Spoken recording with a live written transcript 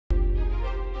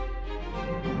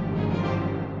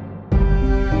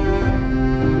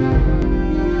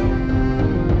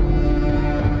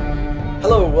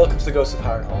to the Ghosts of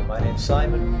Harrenhal. My name's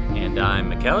Simon. And I'm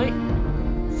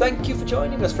McKelly. Thank you for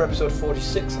joining us for episode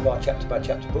 46 of our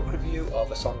chapter-by-chapter book review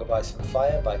of A Song of Ice and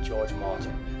Fire by George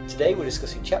Martin. Today we're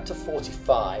discussing chapter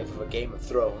 45 of A Game of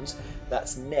Thrones.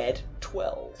 That's Ned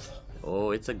 12.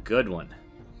 Oh, it's a good one.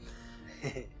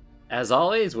 As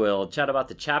always, we'll chat about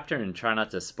the chapter and try not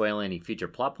to spoil any future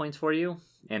plot points for you.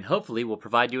 And hopefully we'll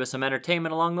provide you with some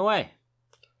entertainment along the way.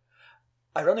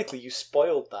 Ironically, you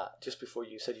spoiled that just before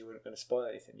you said you weren't going to spoil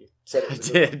anything. You said it was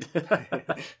I did.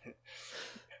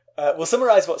 We'll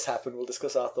summarise what's happened, we'll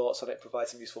discuss our thoughts on it, provide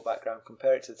some useful background,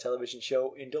 compare it to the television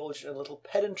show, indulge in a little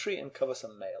pedantry and cover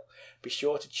some mail. Be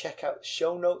sure to check out the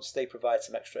show notes, they provide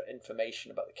some extra information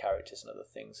about the characters and other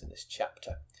things in this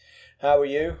chapter. How are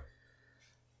you?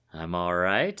 I'm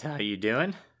alright. How you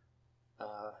doing?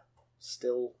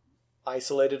 Still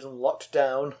isolated and locked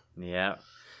down. Yeah.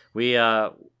 We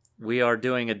are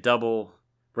doing a double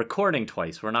recording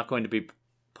twice. We're not going to be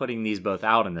putting these both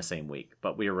out in the same week,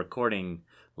 but we are recording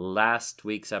last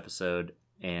week's episode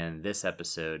and this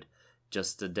episode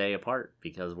just a day apart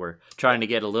because we're trying to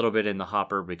get a little bit in the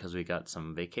hopper because we got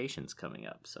some vacations coming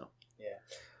up. So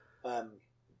yeah,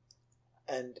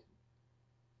 and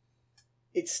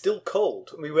it's still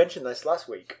cold. We mentioned this last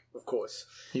week, of course.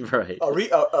 Right.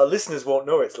 Our listeners won't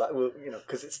know it's like, well,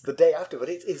 because it's the day after, but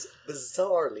it is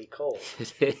bizarrely cold.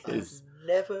 It is. I've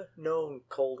never known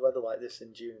cold weather like this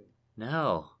in June.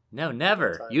 No,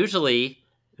 never. Usually,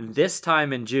 this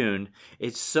time in June,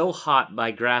 it's so hot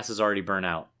my grass is already burnt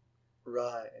out.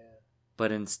 Right, yeah.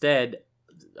 But instead,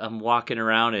 I'm walking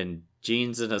around in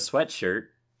jeans and a sweatshirt,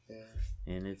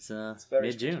 and it's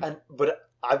mid-June. But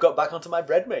I've got back onto my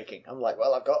bread making. I'm like,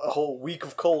 well, I've got a whole week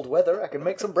of cold weather. I can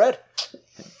make some bread.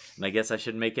 And I guess I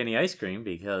shouldn't make any ice cream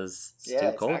because it's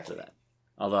too cold for that.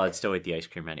 Although I'd still eat the ice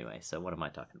cream anyway, so what am I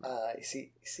talking about? You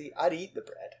see, I'd eat the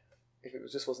bread if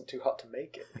it just wasn't too hot to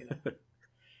make it.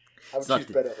 I would choose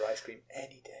bread over ice cream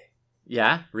any day.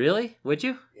 Yeah? Really? Would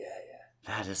you? Yeah.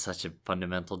 That is such a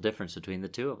fundamental difference between the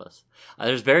two of us.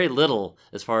 There's very little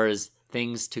as far as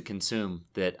things to consume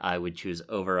that I would choose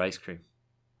over ice cream.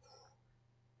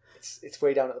 It's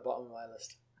way down at the bottom of my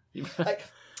list.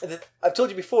 I've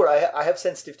told you before, I have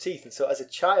sensitive teeth, and so as a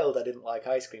child I didn't like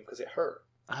ice cream because it hurt.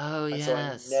 Oh, and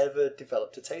yes. So I never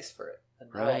developed a taste for it. And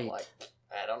now I'm like,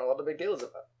 I don't know what the big deal is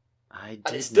about.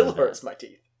 And it still hurts my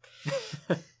teeth.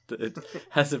 It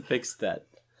hasn't fixed that.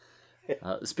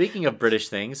 Speaking of British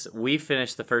things, we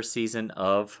finished the first season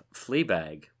of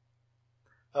Fleabag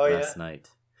last night.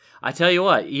 I tell you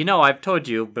what, I've told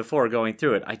you before going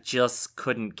through it, I just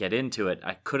couldn't get into it.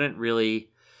 I couldn't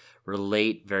really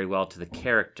relate very well to the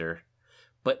character.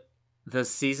 But the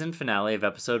season finale of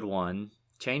episode 1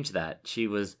 changed that. She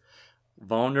was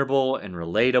vulnerable and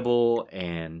relatable,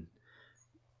 and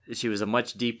she was a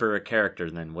much deeper character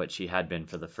than what she had been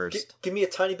for the first. Give me a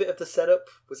tiny bit of the setup.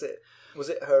 Was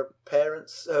it her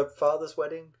father's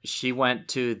wedding? She went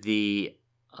to the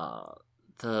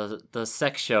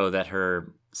sex show that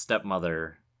her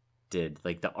stepmother did,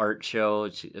 like the art show.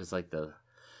 It was like it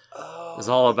was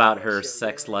all about her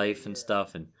sex life and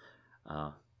stuff, and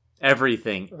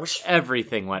everything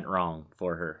went wrong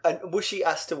for her. And was she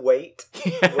asked to wait?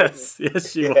 Yes,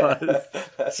 she was.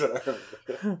 That's what I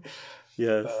remember.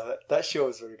 Yes, that show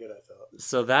was very good, I thought.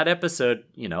 So that episode,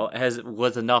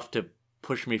 was enough to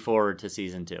push me forward to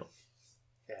season 2.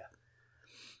 Yeah.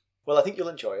 Well, I think you'll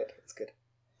enjoy it. It's good.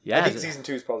 Yeah, I think season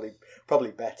 2 is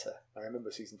probably better. I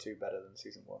remember season 2 better than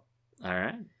season 1. All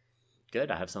right. Good.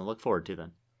 I have something to look forward to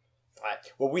then. All right.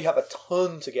 Well, we have a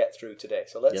ton to get through today,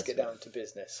 so let's get down to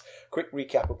business. Quick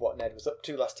recap of what Ned was up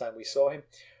to last time we saw him.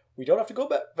 We don't have to go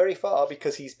back very far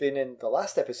because he's been in the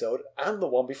last episode and the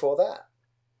one before that.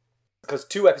 Because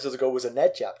 2 episodes ago was a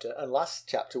Ned chapter, and last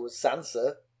chapter was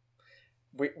Sansa,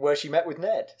 where she met with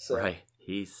Ned. So. Right.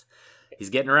 He's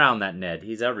getting around, that Ned.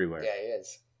 He's everywhere. Yeah, he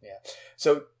is. Yeah.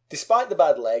 So, despite the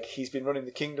bad leg, he's been running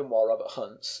the kingdom while Robert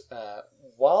hunts.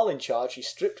 While in charge, he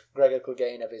stripped Gregor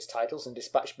Clegane of his titles and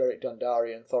dispatched Beric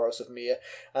Dondarrion, Thoros of Myr,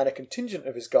 and a contingent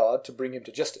of his guard to bring him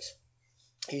to justice.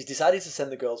 He's decided to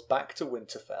send the girls back to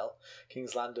Winterfell.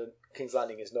 King's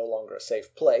Landing is no longer a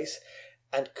safe place.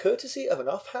 And courtesy of an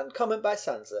offhand comment by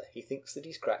Sansa, he thinks that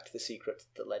he's cracked the secret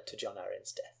that led to Jon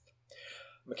Arryn's death.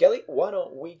 McKelly, why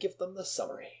don't we give them the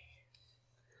summary?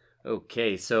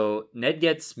 Okay, so Ned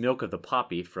gets milk of the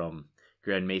poppy from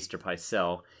Grand Maester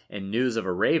Pycelle and news of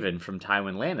a raven from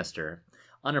Tywin Lannister,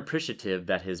 unappreciative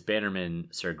that his bannerman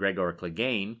Sir Gregor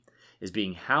Clegane is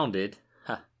being hounded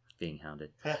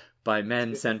by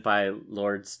men sent by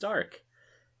Lord Stark.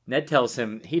 Ned tells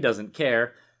him he doesn't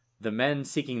care. The men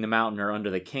seeking the mountain are under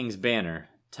the king's banner.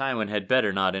 Tywin had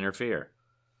better not interfere.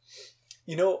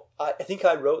 I think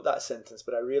I wrote that sentence,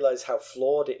 but I realise how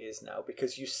flawed it is now,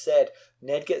 because you said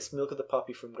Ned gets milk of the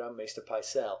poppy from Grand Maester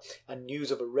Pycelle and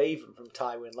news of a raven from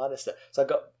Tywin Lannister. So I've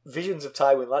got visions of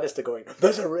Tywin Lannister going,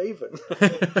 there's a raven.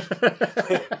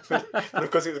 But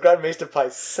of course it was Grand Maester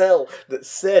Pycelle that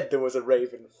said there was a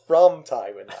raven from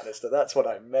Tywin Lannister. That's what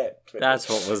I meant. That's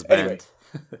what was meant. Anyway,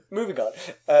 moving on.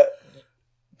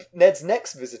 Ned's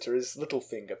next visitor is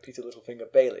LittleFinger, Petyr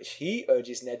LittleFinger Baelish. He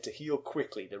urges Ned to heal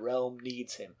quickly. The realm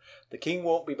needs him. The king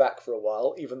won't be back for a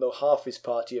while, even though half his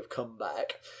party have come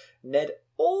back. Ned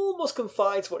almost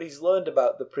confides what he's learned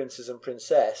about the princes and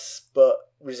princess,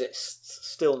 but resists,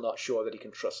 still not sure that he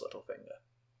can trust LittleFinger.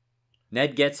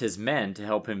 Ned gets his men to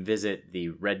help him visit the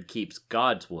Red Keep's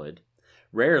Godswood,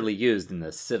 rarely used in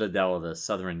the citadel of the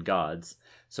southern gods,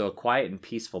 so a quiet and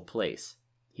peaceful place.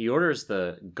 He orders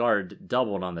the guard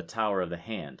doubled on the Tower of the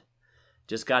Hand.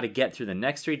 Just got to get through the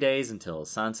next 3 days until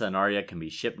Sansa and Arya can be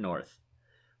shipped north.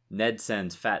 Ned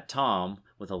sends Fat Tom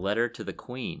with a letter to the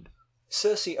Queen.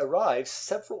 Cersei arrives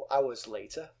several hours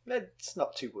later. Ned's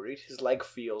not too worried. His leg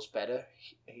feels better.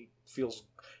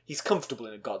 He's comfortable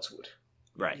in a Godswood.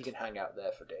 Right. He can hang out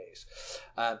there for days.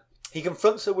 He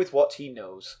confronts her with what he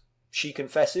knows. She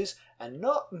confesses, and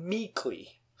not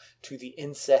meekly, to the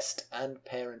incest and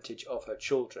parentage of her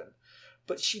children.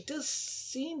 But she does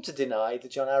seem to deny the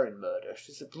Jon Arryn murder.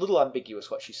 It's a little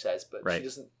ambiguous what she says, but right. She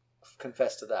doesn't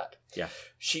confess to that. Yeah.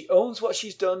 She owns what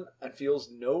she's done and feels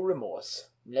no remorse.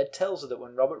 Ned tells her that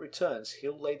when Robert returns,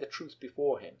 he'll lay the truth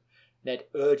before him. Ned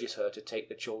urges her to take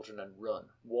the children and run,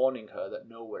 warning her that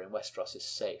nowhere in Westeros is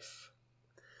safe.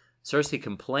 Cersei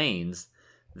complains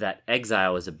that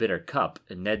exile is a bitter cup,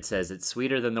 and Ned says it's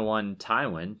sweeter than the one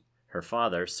Tywin, her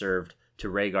father, served to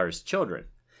Rhaegar's children,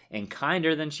 and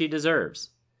kinder than she deserves.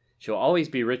 She'll always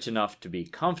be rich enough to be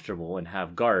comfortable and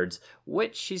have guards,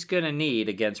 which she's going to need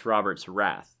against Robert's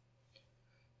wrath.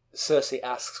 Cersei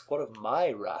asks, "What of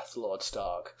my wrath, Lord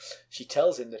Stark?" She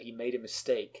tells him that he made a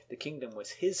mistake. The kingdom was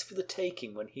his for the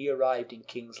taking when he arrived in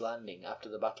King's Landing after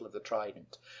the Battle of the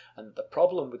Trident, and the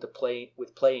problem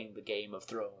with playing the Game of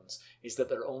Thrones is that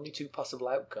there are only two possible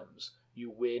outcomes. You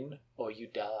win or you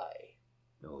die.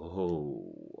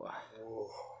 Oh.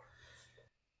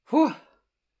 Whew.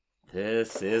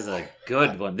 This is a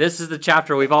good one. This is the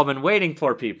chapter we've all been waiting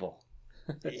for, people.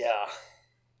 Yeah.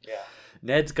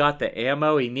 Ned's got the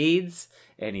ammo he needs,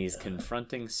 and he's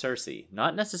confronting Cersei.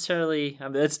 Not necessarily...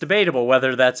 it's debatable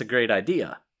whether that's a great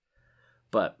idea,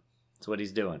 but it's what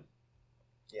he's doing.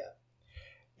 Yeah.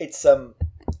 It's, the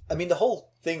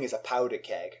whole thing is a powder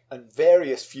keg, and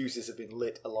various fuses have been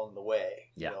lit along the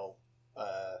way. Yeah.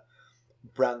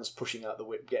 Bran's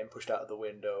getting pushed out of the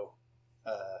window.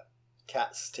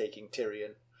 Kat's taking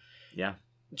Tyrion. Yeah.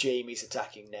 Jaime's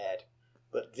attacking Ned.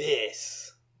 But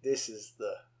this is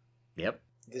the... Yep.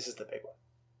 This is the big one.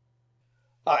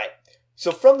 Alright,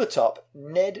 so from the top,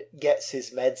 Ned gets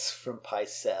his meds from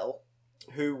Pycelle,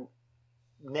 who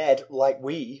Ned, like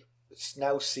we,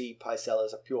 now see Pycelle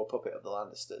as a pure puppet of the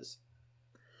Lannisters.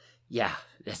 Yeah,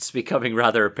 it's becoming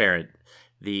rather apparent.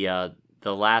 The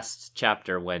last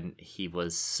chapter, when he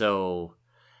was so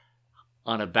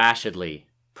unabashedly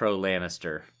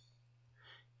pro-Lannister,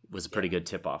 was a pretty good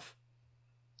tip-off.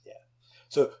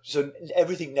 So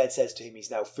everything Ned says to him,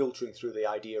 he's now filtering through the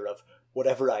idea of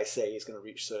whatever I say is going to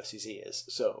reach Cersei's ears.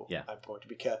 So yeah. I'm going to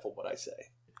be careful what I say.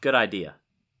 Good idea.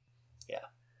 Yeah.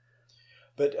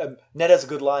 But Ned has a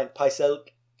good line.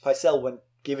 Pycelle, when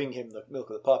giving him the milk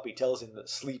of the poppy, tells him that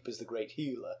sleep is the great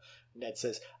healer. Ned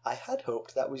says, "I had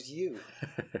hoped that was you."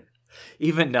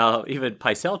 Even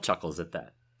Pycelle chuckles at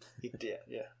that. He did,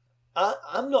 yeah.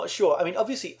 I'm not sure. I mean,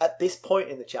 obviously, at this point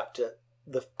in the chapter,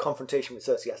 the confrontation with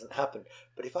Cersei hasn't happened.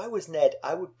 But if I was Ned,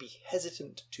 I would be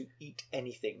hesitant to eat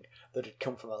anything that had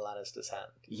come from a Lannister's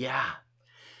hand. Yeah,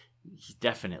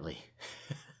 definitely.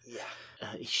 Yeah.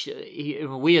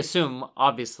 We assume,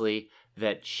 obviously,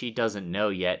 that she doesn't know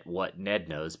yet what Ned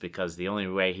knows, because the only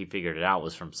way he figured it out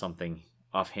was from something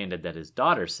offhanded that his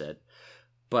daughter said.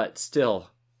 But still,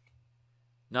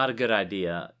 not a good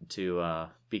idea to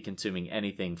be consuming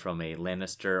anything from a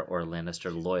Lannister or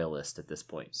Lannister loyalist at this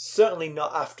point. Certainly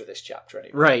not after this chapter,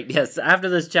 anyway. Right, yes. After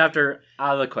this chapter,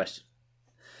 out of the question.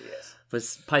 Yes. But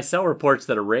Pycelle reports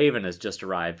that a raven has just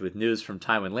arrived with news from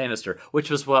Tywin Lannister, which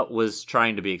was what was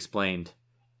trying to be explained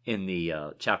in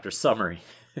the chapter summary.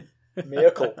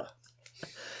 Mea culpa.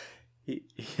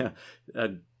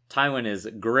 Tywin is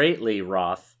greatly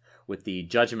wroth with the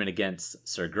judgment against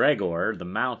Sir Gregor, the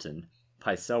Mountain.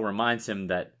 Pycelle reminds him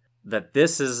that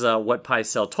this is what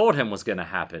Pycelle told him was going to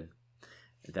happen.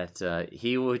 That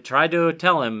he would try to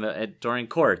tell him during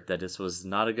court that this was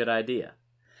not a good idea.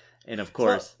 And of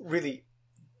course... It's not really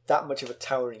that much of a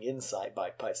towering insight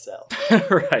by Pycelle.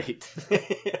 Right.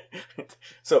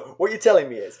 So what you're telling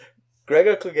me is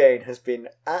Gregor Clegane has been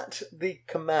at the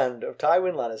command of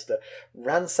Tywin Lannister,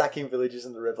 ransacking villages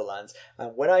in the Riverlands,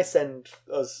 and when I send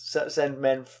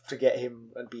men to get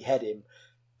him and behead him,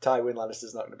 Tywin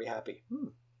Lannister's not going to be happy.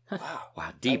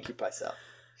 Wow, deep. Thank you, Pycelle.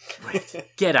 Wait,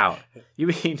 get out. You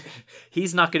mean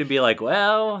he's not going to be like,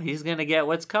 well, he's going to get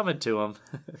what's coming to him.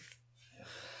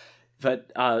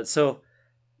 But, so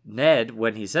Ned,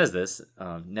 when he says this,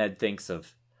 Ned thinks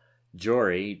of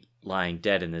Jory lying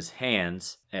dead in his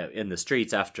hands in the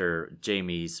streets after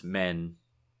Jaime's men,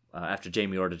 after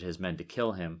Jaime ordered his men to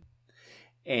kill him.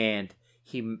 And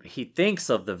he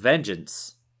thinks of the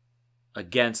vengeance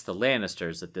against the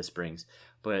Lannisters that this brings.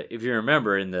 But if you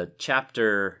remember, in the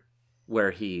chapter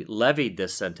where he levied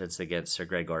this sentence against Sir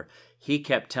Gregor, he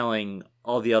kept telling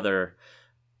all the other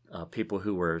people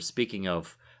who were speaking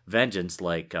of vengeance,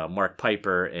 like Mark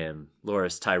Piper and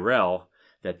Loras Tyrell,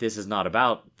 that this is not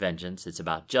about vengeance, it's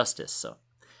about justice. So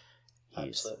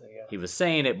Absolutely, yeah. He was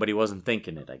saying it, but he wasn't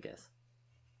thinking it, I guess.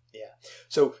 Yeah.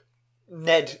 So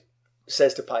Ned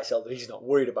says to Pycelle that he's not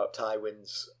worried about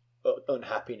Tywin's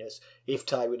unhappiness. If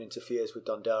Tywin interferes with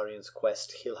Dondarrion's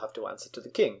quest, he'll have to answer to the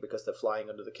king because they're flying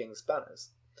under the king's banners.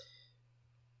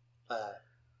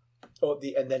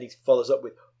 And then he follows up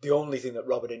with, the only thing that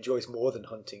Robert enjoys more than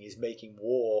hunting is making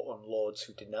war on lords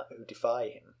who defy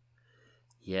him.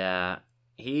 Yeah,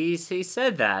 he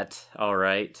said that, all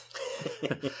right.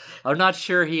 I'm not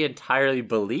sure he entirely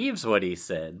believes what he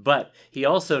said, but he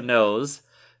also knows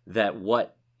that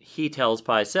what he tells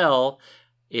Pycelle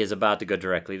is about to go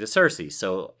directly to Cersei.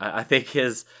 So I think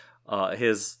his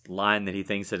line that he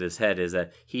thinks in his head is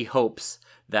that he hopes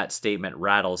that statement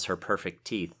rattles her perfect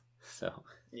teeth. So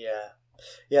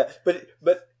yeah,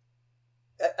 but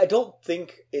I don't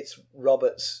think it's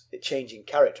Robert's changing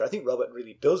character. I think Robert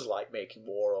really does like making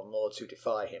war on lords who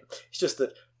defy him. It's just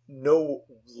that no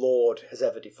lord has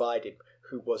ever defied him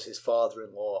who was his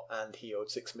father-in-law and he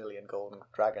owed 6 million golden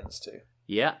dragons to.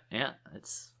 Yeah,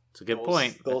 it's a good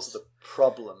point. Those are the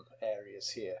problem areas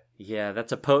here. Yeah,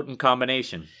 that's a potent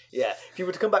combination. Yeah, if you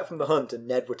were to come back from the hunt and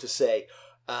Ned were to say,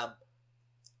 a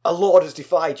lord has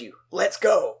defied you, let's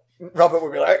go, Robert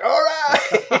would be like, all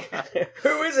right,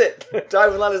 who is it?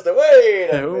 Tywin Lannister, wait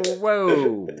a minute.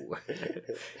 Whoa.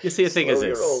 You see, the thing is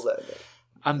this. There,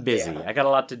 I'm busy. Yeah. I got a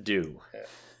lot to do.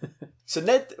 Yeah. So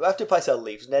Ned, after Pycelle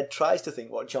leaves, Ned tries to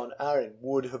think what Jon Arryn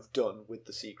would have done with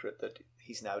the secret that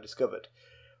he's now discovered.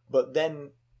 But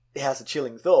then he has a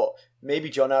chilling thought. Maybe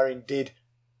Jon Arryn did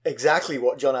exactly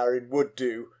what Jon Arryn would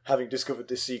do, having discovered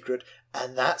this secret,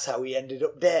 and that's how he ended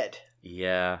up dead.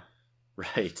 Yeah,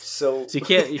 right. So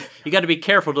you got to be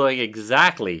careful doing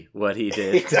exactly what he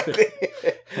did. Exactly.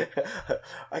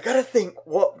 I got to think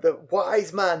what the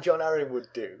wise man Jon Arryn would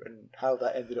do, and how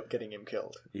that ended up getting him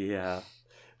killed. Yeah.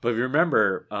 But if you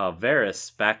remember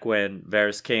Varys, back when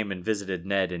Varys came and visited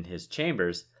Ned in his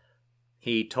chambers,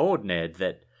 he told Ned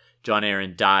that Jon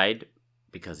Arryn died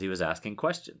because he was asking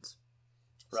questions.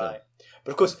 Right. So.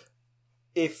 But of course,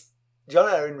 if Jon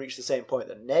Arryn reached the same point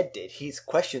that Ned did, his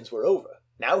questions were over.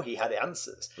 Now he had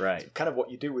answers. Right. So kind of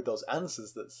what you do with those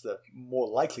answers that's the more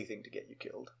likely thing to get you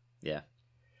killed. Yeah.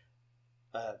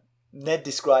 Ned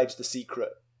describes the secret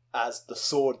as the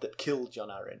sword that killed Jon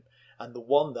Arryn and the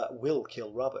one that will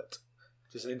kill Robert.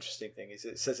 Which is an interesting thing.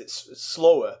 It says it's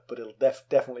slower, but it'll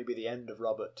definitely be the end of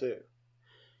Robert too.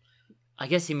 I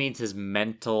guess he means his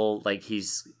mental, like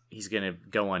he's going to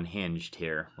go unhinged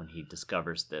here when he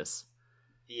discovers this.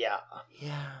 Yeah.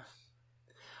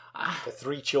 The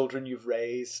 3 children you've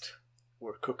raised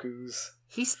were cuckoos.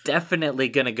 He's definitely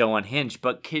going to go unhinged,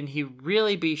 but can he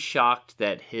really be shocked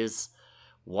that his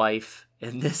wife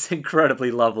in this incredibly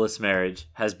loveless marriage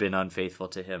has been unfaithful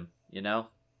to him, you know?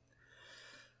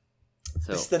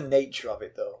 So, it's the nature of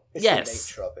it, though. It's yes, the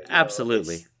nature of it.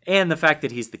 Absolutely. And the fact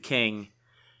that he's the king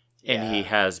and he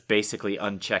has basically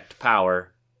unchecked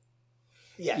power.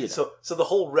 Yeah, you know. So the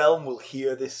whole realm will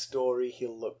hear this story.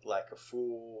 He'll look like a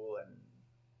fool, and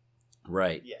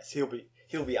right. Yes, he'll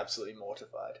be absolutely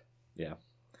mortified. Yeah.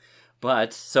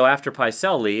 But so after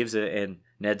Pycelle leaves and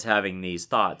Ned's having these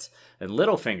thoughts, and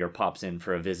LittleFinger pops in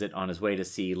for a visit on his way to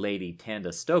see Lady Tanda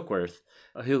Stokeworth,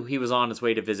 who he was on his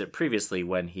way to visit previously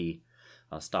when he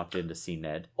stopped in to see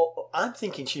Ned. Oh, I'm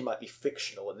thinking she might be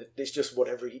fictional, and it's just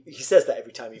whatever he says that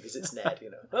every time he visits Ned. You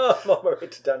know, oh, I'm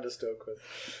married to Tanda Stokeworth.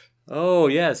 Oh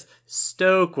yes,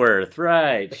 Stokeworth,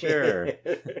 right? Sure.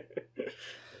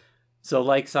 So,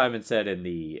 like Simon said in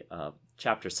the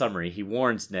chapter summary, he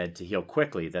warns Ned to heal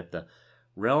quickly, that the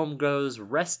realm grows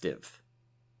restive.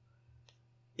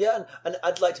 Yeah, and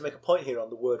I'd like to make a point here on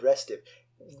the word restive.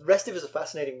 restive is a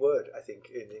fascinating word, I think,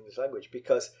 in the English language,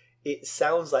 because it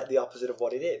sounds like the opposite of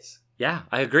what it is. Yeah,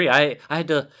 I agree. I had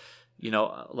to,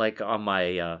 like on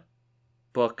my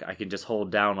book, I can just hold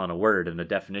down on a word and a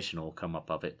definition will come up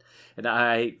of it. And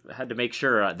I had to make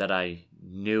sure that I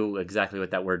knew exactly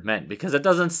what that word meant, because it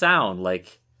doesn't sound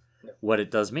like what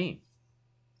it does mean.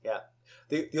 Yeah.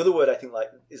 The other word I think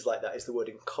is like that is the word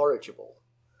incorrigible.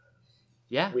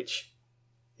 Yeah. Which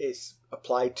is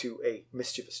applied to a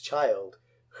mischievous child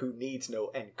who needs no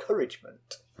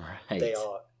encouragement. Right. They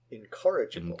are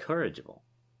incorrigible. Incorrigible.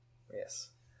 Yes.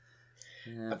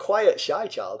 Yeah. A quiet, shy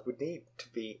child would need to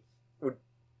be...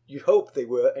 You'd hope they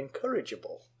were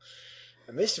encourageable.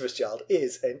 A mischievous child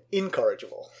is an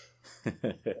incorrigible.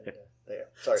 There.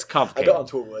 Sorry, it's complicated. I got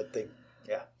onto a word thing.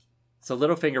 Yeah. So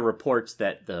LittleFinger reports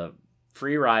that the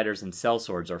free riders and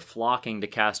sellswords are flocking to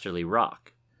Casterly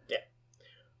Rock. Yeah.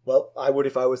 Well, I would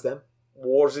if I was them.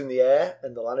 War's in the air,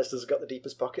 and the Lannisters have got the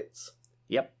deepest pockets.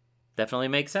 Yep. Definitely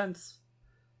makes sense.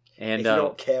 And if you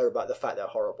don't care about the fact they're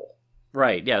horrible.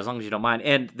 Right, yeah, as long as you don't mind.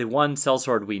 And the one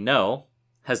sellsword we know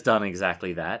has done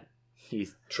exactly that.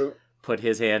 He's put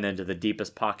his hand into the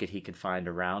deepest pocket he could find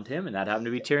around him, and that happened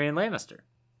to be Tyrion Lannister.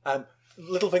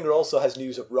 Littlefinger also has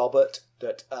news of Robert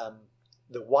that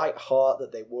the white hart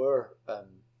that they were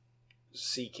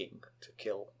seeking to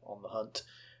kill on the hunt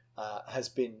has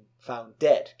been found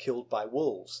dead, killed by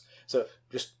wolves. So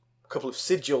just a couple of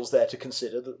sigils there to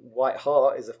consider. The white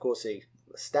hart is, of course, a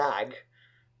stag,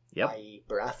 i.e.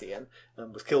 Baratheon,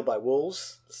 and was killed by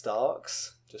wolves, the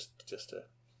Starks. Just a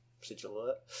sigil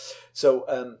alert.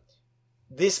 So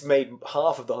this made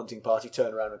half of the hunting party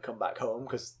turn around and come back home,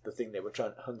 because the thing they were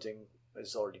hunting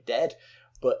is already dead.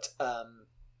 But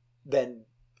then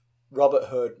Robert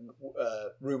heard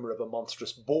rumour of a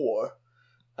monstrous boar.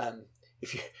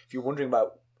 If you're wondering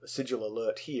about a sigil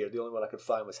alert here, the only one I could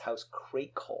find was House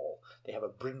Crakehall. They have a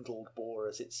brindled boar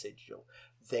as its sigil.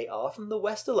 They are from the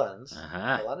Westerlands.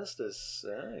 Uh-huh. The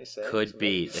Lannisters. Could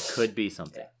be. It could be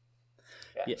something.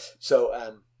 Yeah.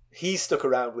 So he stuck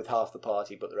around with half the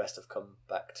party, but the rest have come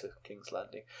back to King's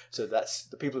Landing. So that's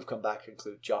the people who've come back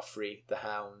include Joffrey, the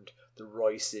Hound, the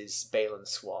Royces, Balon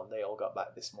Swan. They all got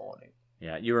back this morning.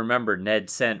 Yeah, you remember Ned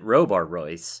sent Robar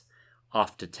Royce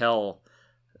off to tell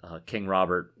King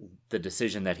Robert the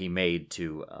decision that he made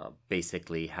to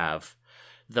basically have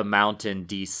the mountain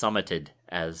desummited,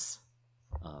 as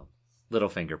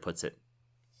Littlefinger puts it.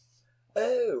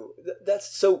 Oh,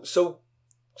 that's so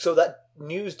that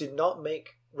news did not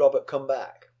make Robert come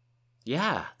back.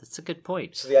 Yeah, that's a good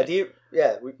point. So the idea,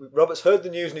 Robert's heard the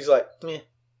news and he's like,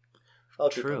 I'll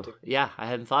keep hunting. Yeah, I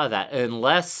hadn't thought of that.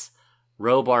 Unless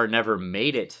Robar never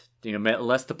made it,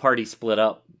 unless the party split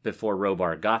up before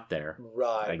Robar got there.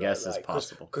 Right, I guess it's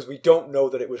possible. Because we don't know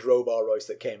that it was Robar Royce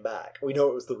that came back. We know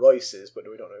it was the Royces, but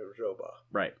we don't know it was Robar.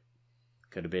 Right.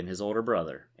 Could have been his older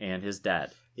brother and his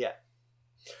dad. Yeah.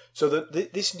 So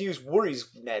this news worries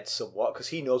Ned somewhat, because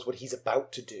he knows what he's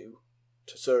about to do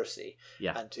to Cersei.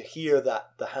 Yeah. And to hear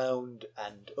that the Hound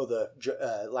and other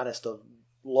Lannister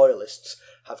loyalists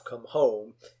have come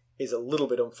home is a little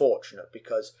bit unfortunate,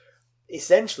 because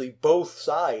essentially both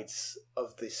sides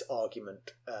of this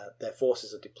argument, their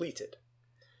forces are depleted.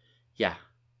 Yeah.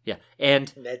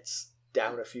 And Ned's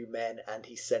down a few men, and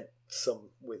he sent some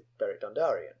with Beric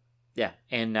Dondarrion. Yeah.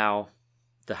 And now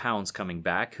the Hound's coming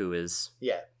back, who is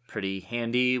pretty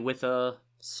handy with a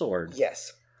sword.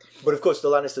 Yes. But of course the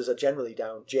Lannisters are generally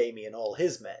down Jaime and all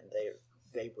his men.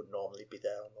 They would normally be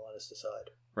there on the Lannister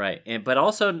side. Right. But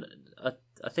also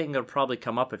a thing that'll probably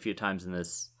come up a few times in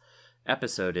this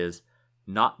episode is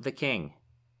not the king.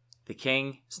 The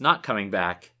king is not coming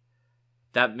back.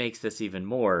 That makes this even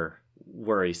more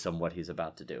worrisome, what he's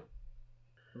about to do.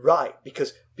 Right,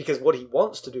 because what he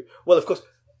wants to do... Well, of course,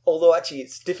 although actually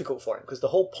it's difficult for him, because the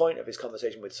whole point of his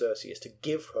conversation with Cersei is to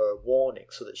give her warning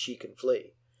so that she can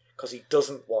flee. Because he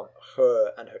doesn't want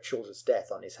her and her children's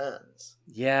death on his hands.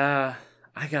 Yeah,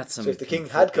 I got some... So if the king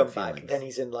had come back, then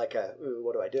he's in like a, ooh,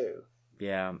 what do I do?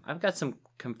 Yeah, I've got some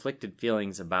conflicted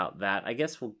feelings about that. I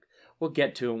guess we'll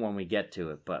get to it when we get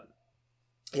to it, but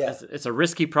yeah, it's a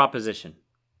risky proposition.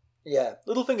 Yeah,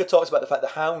 Littlefinger talks about the fact the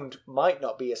Hound might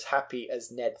not be as happy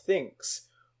as Ned thinks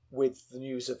with the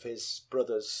news of his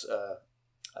brother's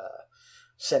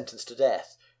sentence to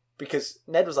death, because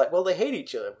Ned was like, well, they hate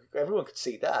each other. Everyone could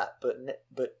see that,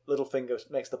 but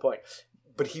Littlefinger makes the point.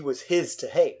 But he was his to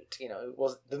hate.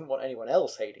 Didn't want anyone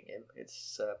else hating him.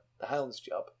 It's the Hound's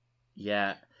job.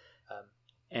 Yeah.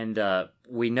 And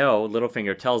we know,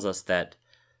 Littlefinger tells us that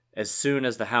as soon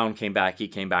as the Hound came back, he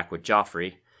came back with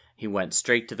Joffrey. He went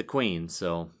straight to the Queen,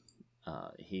 so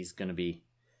he's going to be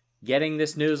getting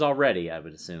this news already, I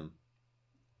would assume.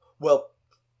 Well,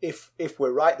 if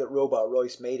we're right that Robar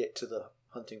Royce made it to the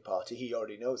hunting party, he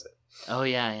already knows it. Oh,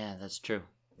 yeah, that's true.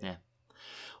 Yeah.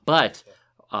 But,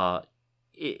 also,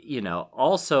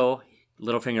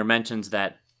 Littlefinger mentions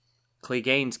that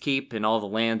Clegane's keep and all the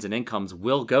lands and incomes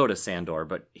will go to Sandor,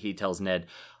 but he tells Ned,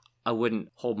 I wouldn't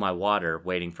hold my water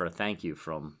waiting for a thank you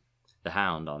from the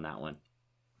Hound on that one.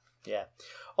 Yeah.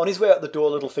 On his way out the door,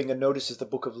 Littlefinger notices the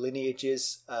Book of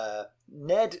Lineages.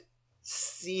 Ned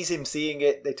sees him seeing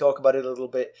it. They talk about it a little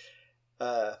bit.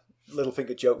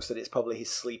 Littlefinger jokes that it's probably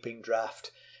his sleeping draft.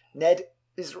 Ned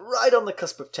is right on the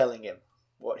cusp of telling him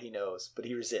what he knows, but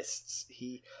he resists.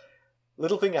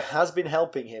 Littlefinger has been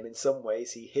helping him in some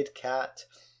ways. He hid Cat.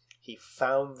 He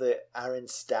found the Arryn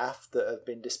staff that have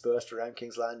been dispersed around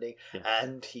King's Landing,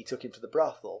 and he took him to the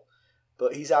brothel.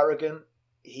 But he's arrogant.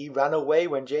 He ran away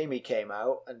when Jaime came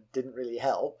out and didn't really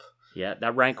help. Yeah,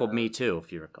 that rankled me too,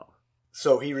 if you recall.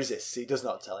 So he resists. He does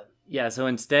not tell him. Yeah, so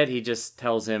instead he just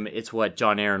tells him it's what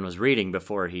Jon Arryn was reading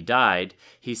before he died.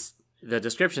 The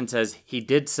description says he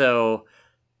did so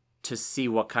to see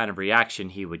what kind of reaction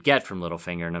he would get from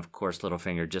Littlefinger, and of course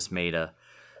Littlefinger just made a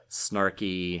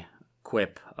snarky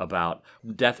quip about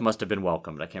death must have been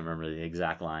welcomed. I can't remember the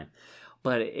exact line.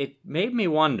 But it made me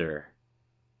wonder,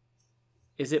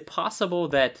 is it possible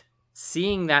that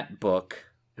seeing that book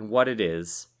and what it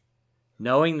is,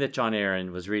 knowing that Jon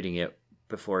Arryn was reading it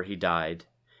before he died,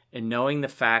 and knowing the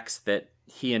facts that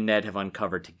he and Ned have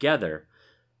uncovered together,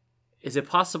 is it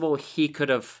possible he could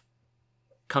have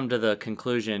come to the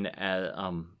conclusion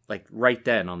right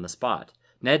then on the spot?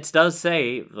 Ned does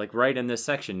say, right in this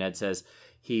section, Ned says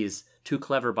he's too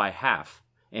clever by half,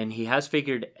 and he has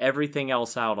figured everything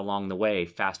else out along the way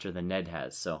faster than Ned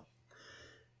has. So,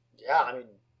 yeah, I mean,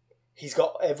 he's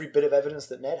got every bit of evidence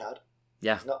that Ned had.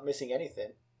 Yeah, he's not missing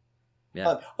anything.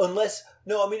 Yeah.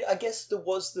 I guess there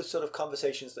was the sort of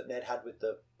conversations that Ned had with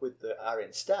the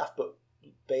Arryn staff, but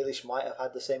Baelish might have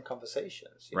had the same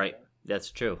conversations. Right,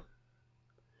 that's true.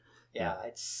 Yeah,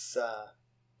 it's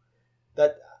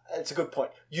that's a good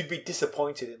point. You'd be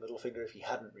disappointed in Littlefinger if he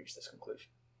hadn't reached this conclusion.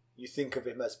 You think of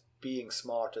him as being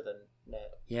smarter than Ned.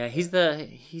 Yeah,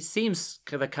 he seems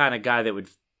the kind of guy that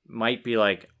might be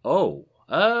like, oh,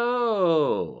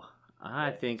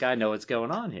 I think I know what's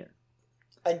going on here.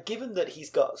 And given that he's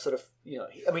got sort of,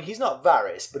 he's not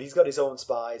Varys, but he's got his own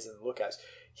spies and lookouts,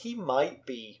 he might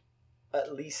be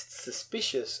at least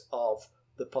suspicious of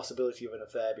the possibility of an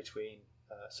affair between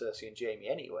Cersei and Jaime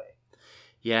anyway.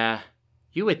 Yeah,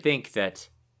 you would think that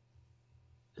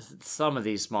some of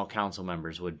these small council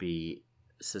members would be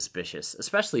suspicious,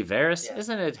 especially Varys. Yeah.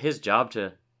 Isn't it his job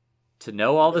to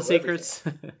know all the secrets?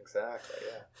 Exactly,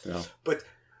 yeah. So. But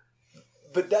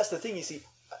that's the thing, you see.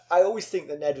 I always think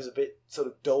that Ned was a bit sort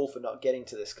of dull for not getting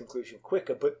to this conclusion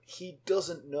quicker, but he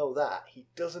doesn't know that. He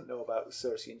doesn't know about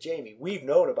Cersei and Jaime. We've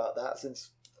known about that since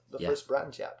the first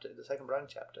Bran chapter, the second Bran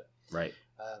chapter. Right.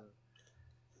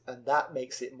 And that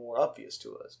makes it more obvious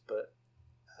to us. But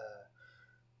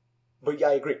yeah,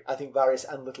 I agree. I think Varys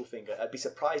and Littlefinger, I'd be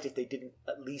surprised if they didn't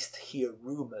at least hear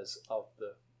rumours of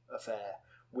the affair,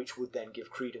 which would then give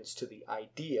credence to the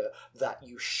idea that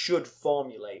you should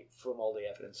formulate from all the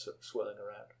evidence swirling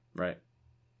around. Right.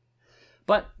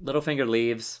 But Littlefinger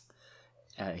leaves.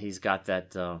 He's got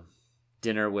that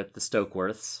dinner with the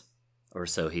Stokeworths, or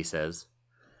so he says.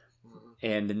 Mm-hmm.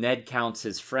 And Ned counts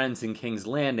his friends in King's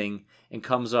Landing and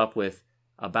comes up with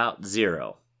about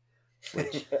 0.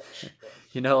 Which,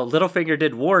 Littlefinger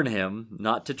did warn him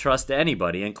not to trust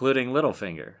anybody, including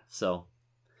Littlefinger. So...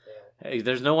 hey,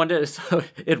 there's no one to... So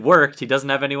it worked. He doesn't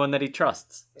have anyone that he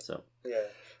trusts. So yeah.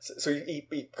 So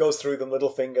he goes through them.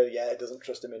 Littlefinger, doesn't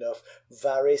trust him enough.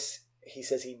 Varys, he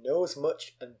says he knows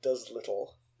much and does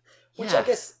little. Which I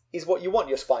guess is what you want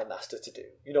your spy master to do.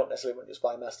 You don't necessarily want your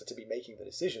spy master to be making the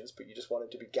decisions, but you just want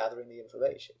him to be gathering the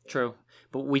information. True.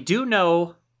 But we do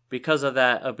know, because of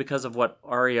that, because of what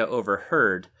Arya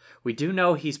overheard, we do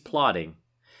know he's plotting.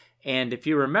 And if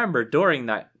you remember, during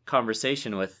that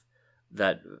conversation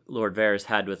that Lord Varys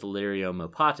had with Illyrio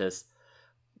Mopatis,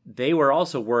 they were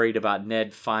also worried about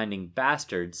Ned finding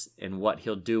bastards and what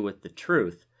he'll do with the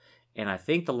truth. And I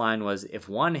think the line was, if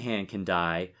one hand can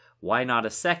die, why not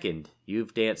a second?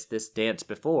 You've danced this dance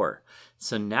before.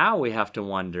 So now we have to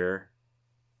wonder,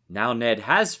 now Ned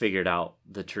has figured out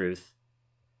the truth.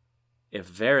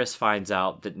 If Varys finds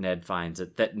out that Ned finds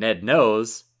it, that Ned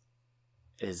knows,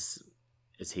 is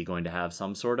he going to have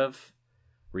some sort of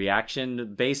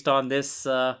reaction based on this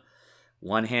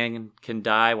one hand can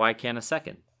die, why can't a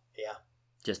second? Yeah.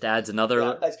 Just adds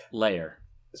another layer.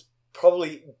 It's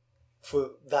probably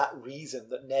for that reason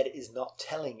that Ned is not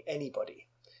telling anybody.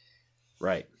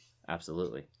 Right.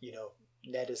 Absolutely.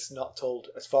 Ned has not told,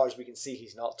 as far as we can see,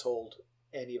 he's not told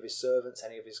any of his servants,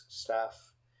 any of his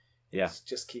staff. Yeah. He's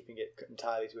just keeping it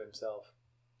entirely to himself.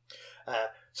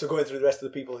 So going through the rest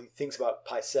of the people, he thinks about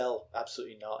Pycelle.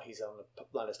 Absolutely not. He's on the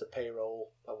Lannister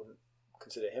payroll. I wouldn't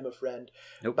consider him a friend.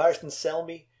 Nope. Barristan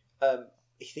Selmy,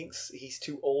 he thinks he's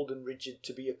too old and rigid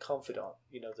to be a confidant.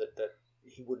 That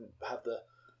he wouldn't have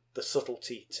the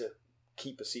subtlety to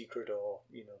keep a secret, or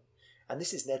and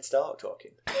this is Ned Stark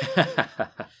talking.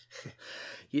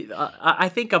 I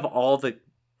think of all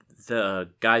the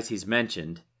guys he's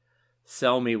mentioned,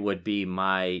 Selmy would be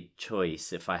my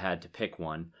choice if I had to pick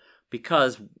one,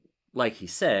 because, like he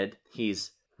said,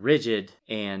 he's rigid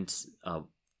and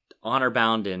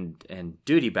honor-bound and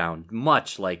duty-bound,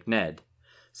 much like Ned.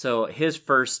 So his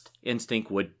first instinct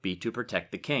would be to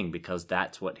protect the king, because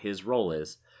that's what his role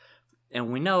is.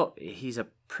 And we know he's a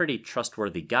pretty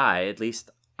trustworthy guy. At least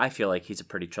I feel like he's a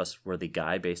pretty trustworthy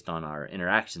guy based on our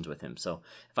interactions with him. So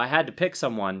if I had to pick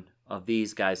someone of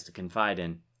these guys to confide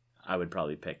in, I would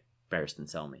probably pick Barristan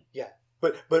Selmy. Yeah,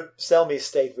 but Selmy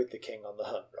stayed with the king on the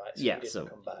hunt, right? So yeah, he didn't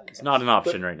come back. It's not an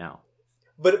option right now.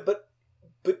 But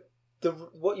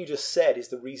what you just said is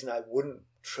the reason I wouldn't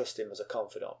trust him as a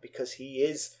confidant, because he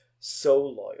is so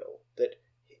loyal that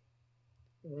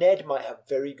Ned might have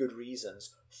very good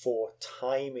reasons for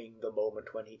timing the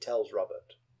moment when he tells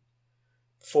Robert.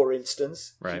 For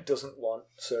instance, He doesn't want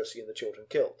Cersei and the children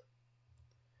killed.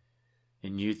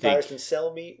 And you think Barristan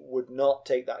Selmy would not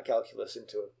take that calculus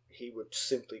into it. He would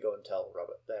simply go and tell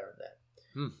Robert there and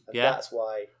then. And that's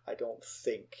why I don't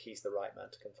think he's the right man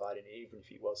to confide in, even if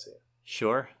he was here.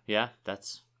 Sure, yeah,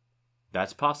 that's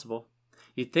possible.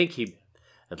 You'd think he'd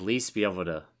at least be able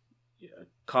to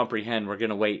comprehend, we're going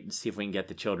to wait and see if we can get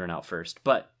the children out first.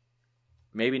 But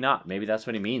maybe not. Maybe that's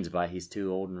what he means by he's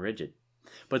too old and rigid.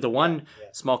 But the one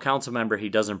small council member he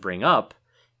doesn't bring up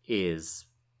is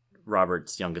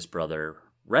Robert's youngest brother,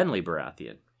 Renly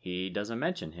Baratheon. He doesn't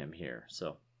mention him here,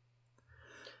 so...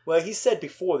 Well, he said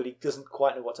before that he doesn't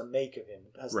quite know what to make of him,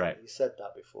 hasn't right. he? He said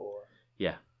that before.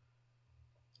 Yeah.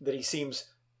 That he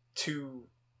seems too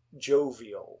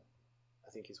jovial, I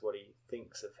think is what he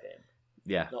thinks of him.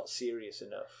 Yeah. Not serious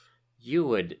enough.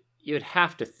 You'd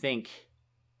have to think...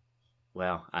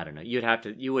 Well, I don't know.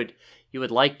 You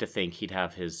would like to think he'd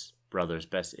have his brother's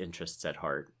best interests at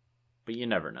heart, but you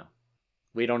never know.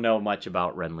 We don't know much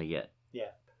about Renly yet. Yeah.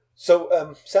 So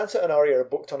Sansa and Arya are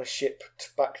booked on a ship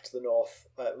back to the north,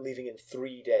 leaving in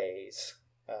 3 days.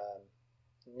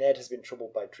 Ned has been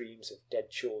troubled by dreams of dead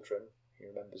children. He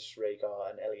remembers Rhaegar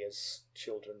and Elia's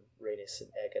children, Rhaenys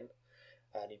and Aegon,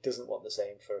 and he doesn't want the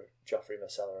same for Joffrey,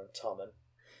 Myrcella, and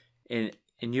Tommen.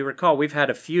 And you recall, we've had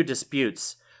a few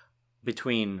disputes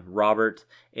between Robert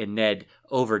and Ned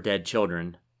over dead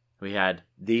children. We had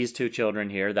these two children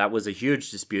here. That was a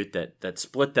huge dispute that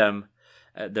split them.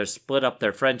 They split up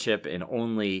their friendship, and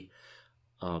only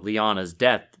Lyanna's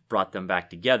death brought them back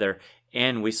together.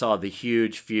 And we saw the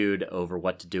huge feud over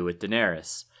what to do with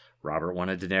Daenerys. Robert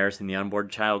wanted Daenerys and the unborn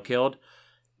child killed.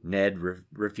 Ned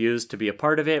refused to be a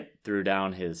part of it, threw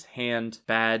down his hand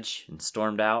badge, and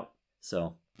stormed out.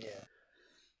 So... yeah.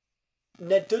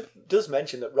 Ned does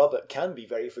mention that Robert can be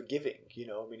very forgiving.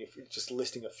 If you're just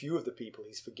listing a few of the people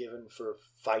he's forgiven for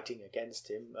fighting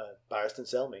against him,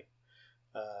 Barristan Selmy,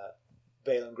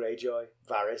 Balon Greyjoy,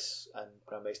 Varys, and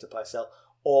Grand Maester Pycelle,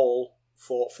 all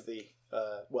fought for the,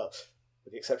 with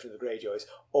the exception of the Greyjoys,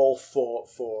 all fought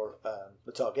for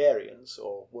the Targaryens,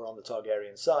 or were on the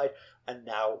Targaryen side, and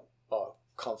now are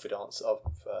confidants of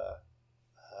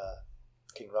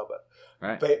King Robert.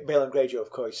 Right. Balon Greyjoy,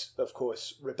 of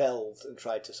course, rebelled and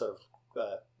tried to sort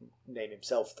of name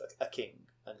himself a king,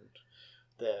 and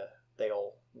they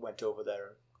all went over there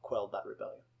and quelled that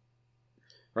rebellion.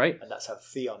 Right. And that's how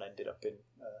Theon ended up in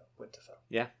Winterfell.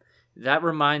 Yeah. That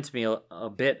reminds me a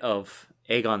bit of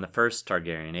Aegon the First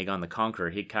Targaryen, Aegon the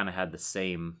Conqueror. He kind of had the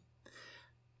same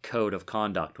code of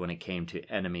conduct when it came to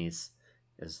enemies.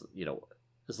 As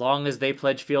long as they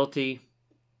pledged fealty,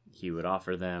 he would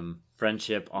offer them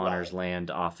friendship, honors, land,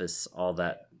 office, all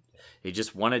that. He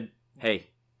just wanted,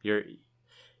 hey,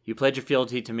 you pledge your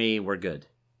fealty to me, we're good.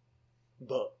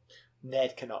 But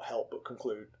Ned cannot help but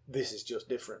conclude, this is just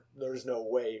different. There is no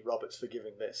way Robert's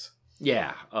forgiving this.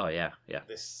 Yeah. Oh, yeah.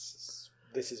 This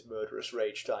is murderous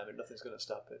rage time, and nothing's going to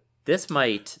stop it. This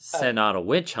might send out a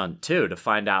witch hunt, too, to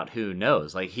find out who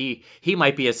knows. Like, he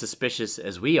might be as suspicious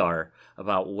as we are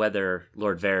about whether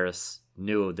Lord Varys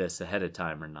knew of this ahead of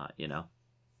time or not,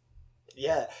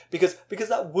 Yeah, because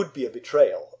that would be a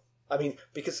betrayal. I mean,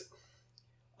 because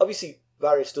obviously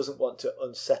Varys doesn't want to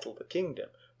unsettle the kingdom,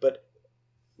 but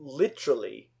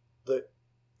literally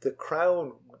the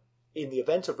crown in the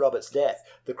event of Robert's death,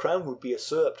 the crown would be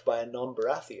usurped by a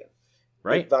non-Baratheon.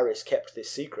 Right. If Varys kept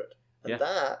this secret. And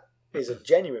that is a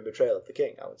genuine betrayal of the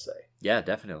king, I would say. Yeah,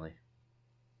 definitely.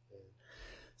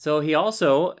 So he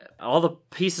also, all the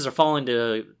pieces are falling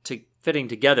to fitting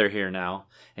together here now,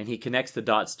 and he connects the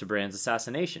dots to Bran's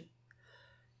assassination.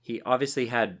 He obviously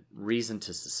had reason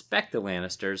to suspect the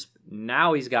Lannisters.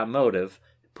 Now he's got motive.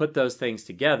 Put those things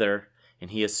together,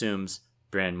 and he assumes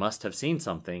Bran must have seen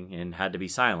something and had to be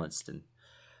silenced. And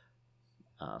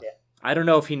I don't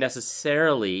know if he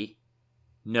necessarily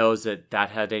knows that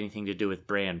had anything to do with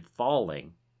Bran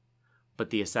falling,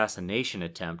 but the assassination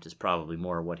attempt is probably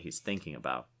more what he's thinking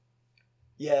about.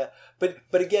 Yeah, but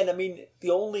again, I mean,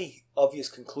 the only obvious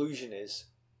conclusion is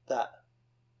that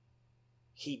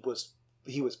he was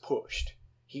pushed.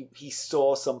 He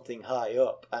saw something high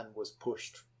up and was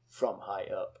pushed from high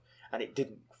up, and it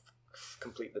didn't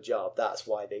complete the job. That's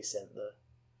why they sent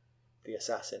the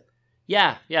assassin.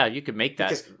 Yeah, you could make that.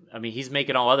 Because, I mean, he's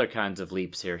making all other kinds of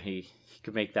leaps here. He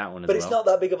could make that one as well. But it's not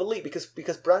that big of a leap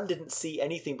because Bran didn't see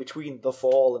anything between the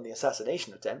fall and the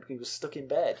assassination attempt. He was stuck in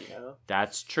bed, you know.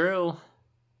 That's true.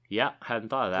 Yeah, hadn't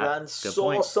thought of that. Bran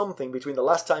saw something between the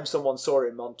last time someone saw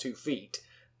him on 2 feet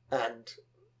and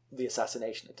the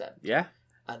assassination attempt. Yeah.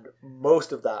 And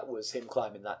most of that was him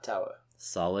climbing that tower.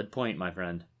 Solid point, my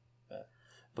friend. Yeah.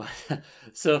 But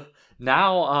so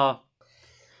now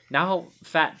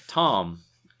Fat Tom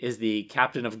is the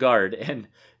captain of guard, and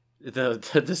the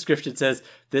description says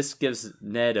this gives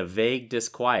Ned a vague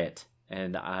disquiet.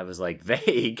 And I was like,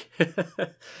 vague?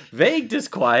 Vague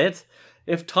disquiet?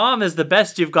 If Tom is the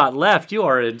best you've got left, you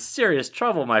are in serious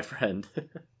trouble, my friend.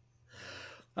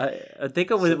 I think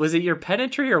was it your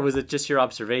pedantry or was it just your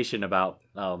observation about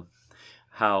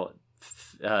how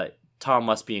Tom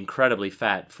must be incredibly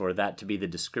fat for that to be the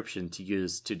description to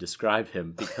use to describe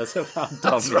him because of how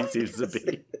dumb he seems to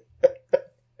be.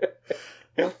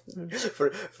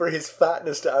 for his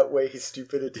fatness to outweigh his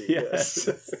stupidity. Yes.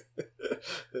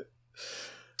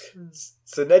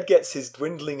 So Ned gets his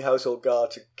dwindling household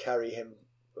guard to carry him,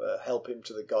 help him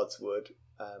to the Godswood,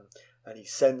 and he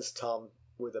sends Tom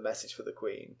with a message for the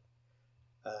Queen.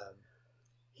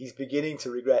 He's beginning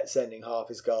to regret sending half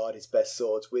his guard, his best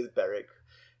swords, with Beric,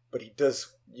 but he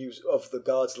does use, of the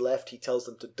guards left, he tells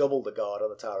them to double the guard on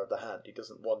the Tower of the Hand. He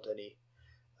doesn't want any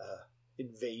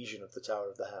invasion of the Tower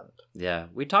of the Hand. Yeah,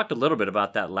 we talked a little bit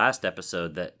about that last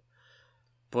episode, that,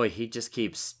 boy, he just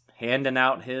keeps handing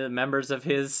out his members of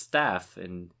his staff,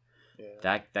 and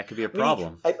that could be a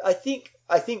problem. I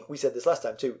think we said this last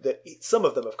time too, that some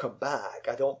of them have come back.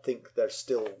 I don't think they're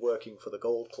still working for the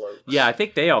Gold Cloaks. Yeah, I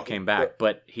think they all came back,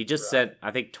 but he just sent,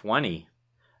 I think, 20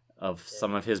 of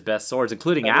some of his best swords,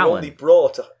 including Alan. He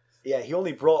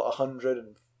only brought 100,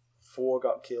 and 4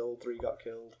 got killed, 3 got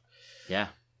killed. Yeah,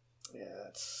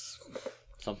 it's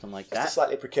something like that. It's a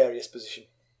slightly precarious position.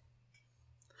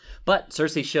 But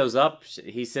Cersei shows up.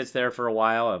 He sits there for a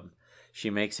while. She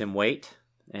makes him wait,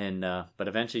 and but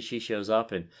eventually she shows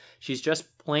up, and she's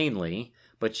dressed plainly,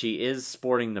 but she is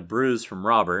sporting the bruise from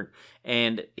Robert.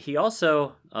 And he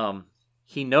also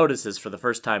he notices for the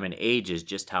first time in ages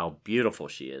just how beautiful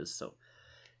she is. So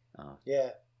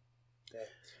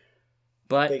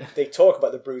but they talk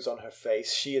about the bruise on her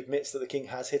face. She admits that the king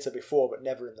has hit her before, but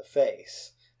never in the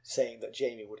face, saying that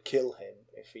Jaime would kill him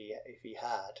if he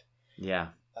had. Yeah.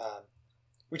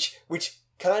 Which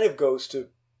kind of goes to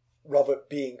Robert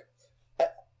being.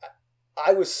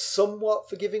 I was somewhat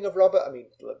forgiving of Robert. I mean,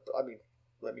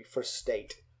 let me first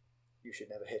state, you should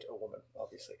never hit a woman,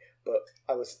 obviously. But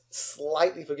I was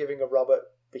slightly forgiving of Robert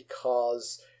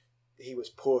because he was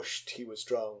pushed, he was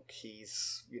drunk,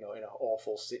 he's in an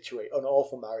awful situation, an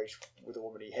awful marriage with a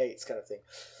woman he hates, kind of thing.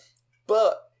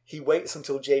 But he waits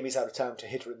until Jaime's out of town to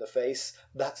hit her in the face.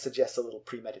 That suggests a little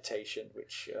premeditation,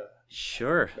 which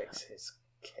sure makes his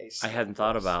case. I hadn't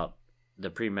thought about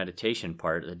the premeditation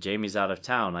part. That Jaime's out of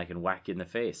town, I can whack you in the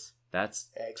face. That's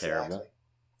terrible.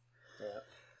 Yeah.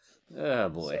 Oh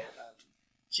boy. So,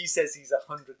 she says he's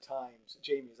 100 times.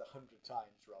 Jaime is 100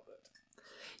 times Robert.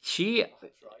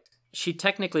 She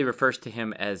technically refers to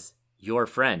him as your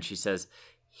friend. She says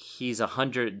he's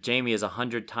 100. Jaime is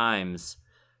 100 times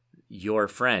your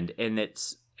friend, and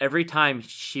it's every time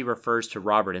she refers to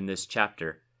Robert in this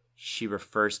chapter, she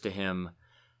refers to him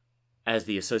as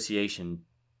the association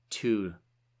to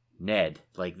Ned,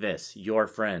 like this, your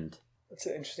friend. That's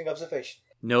an interesting observation.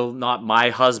 No, not my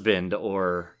husband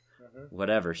or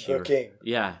whatever. The king.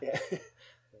 Yeah.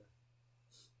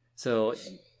 So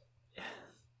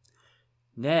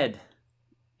Ned,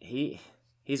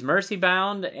 he's mercy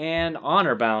bound and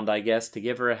honor bound, I guess, to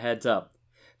give her a heads up,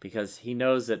 because he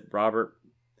knows that Robert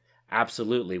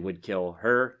absolutely would kill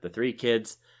her, the 3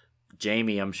 kids,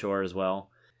 Jaime, I'm sure, as well.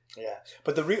 Yeah,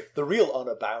 but the real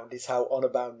honor bound is how honor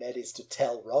bound Ned is to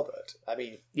tell Robert. I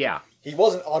mean, yeah, he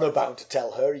wasn't honor bound to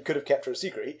tell her. He could have kept her a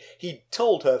secret. He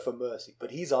told her for mercy,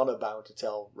 but he's honor bound to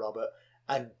tell Robert.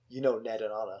 And Ned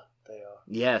and honor,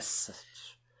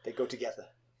 they go together.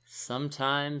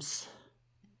 Sometimes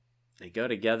they go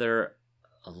together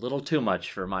a little too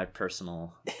much, for my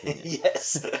personal opinion.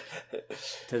 Yes,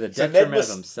 to the detriment of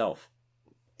himself.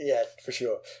 Yeah, for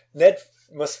sure. Ned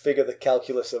must figure the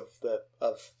calculus of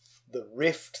the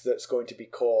rift that's going to be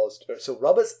caused. So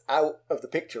Robert's out of the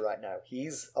picture right now.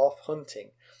 He's off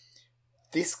hunting.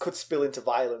 This could spill into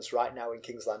violence right now in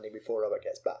King's Landing before Robert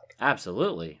gets back.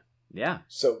 Absolutely. Yeah.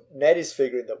 So Ned is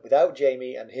figuring that without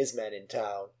Jaime and his men in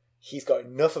town, he's got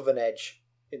enough of an edge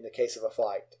in the case of a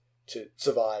fight to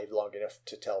survive long enough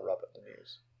to tell Robert the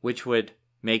news. Which would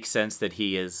make sense that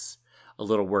he is a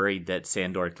little worried that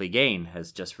Sandor Clegane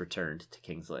has just returned to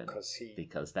King's Landing.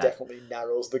 Because that definitely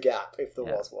narrows the gap if there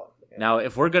was one. Yeah. Now,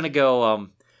 if we're going to go,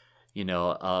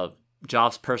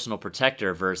 Joff's personal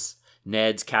protector versus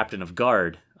Ned's captain of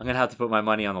guard, I'm going to have to put my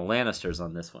money on the Lannisters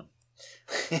on this one.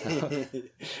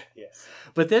 Yes.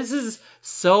 But this is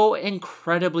so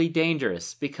incredibly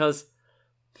dangerous because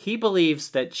he believes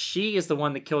that she is the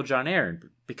one that killed Jon Arryn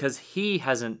because he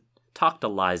hasn't talked to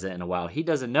Lysa in a while. He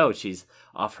doesn't know she's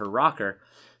off her rocker.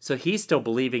 So he's still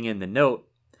believing in the note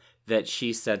that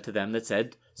she sent to them that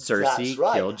said Cersei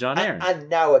killed Jon Arryn. And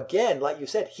now again, like you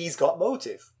said, he's got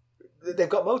motive. They've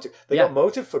got motive. They've got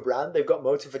motive for Bran. They've got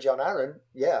motive for Jon Arryn.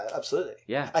 Yeah, absolutely.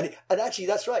 Yeah. And actually,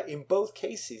 that's right. In both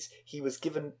cases, he was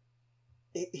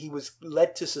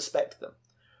led to suspect them.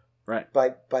 Right.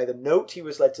 By the note, he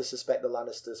was led to suspect the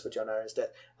Lannisters for Jon Arryn's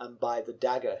death, and by the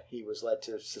dagger, he was led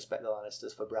to suspect the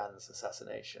Lannisters for Bran's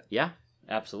assassination. Yeah,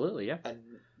 absolutely, yeah. And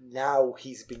now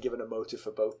he's been given a motive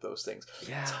for both those things.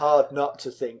 Yeah. It's hard not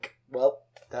to think, well,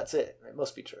 that's it. It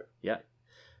must be true. Yeah.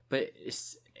 But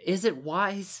is it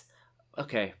wise?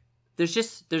 Okay,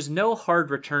 there's no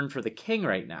hard return for the king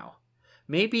right now.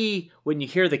 Maybe when you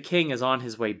hear the king is on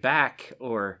his way back,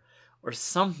 or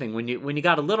something, when you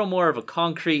got a little more of a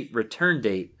concrete return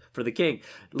date for the king.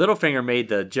 LittleFinger made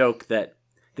the joke that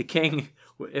the king,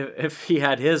 if he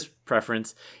had his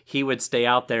preference, he would stay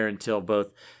out there until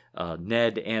both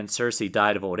Ned and Cersei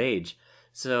died of old age.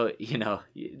 So,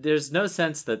 there's no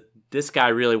sense that this guy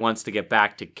really wants to get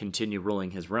back to continue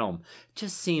ruling his realm. It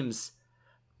just seems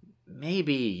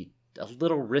maybe a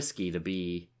little risky to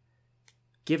be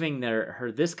giving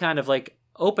her this kind of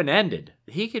open-ended.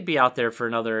 He could be out there for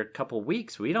another couple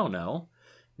weeks. We don't know.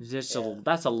 That's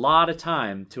a lot of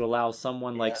time to allow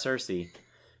someone like Cersei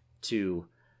to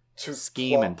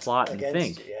scheme and plot and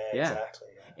think. Yeah, exactly.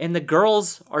 Yeah. And the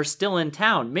girls are still in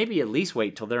town. Maybe at least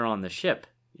wait till they're on the ship,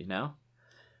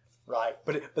 Right.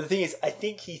 But the thing is, I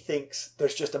think he thinks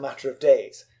there's just a matter of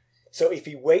days. So if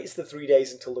he waits the 3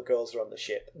 days until the girls are on the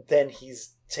ship, then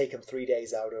he's taken 3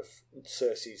 days out of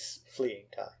Cersei's fleeing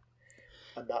time.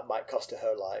 And that might cost her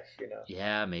her life,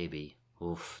 Yeah, maybe.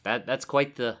 Oof, that's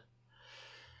quite the...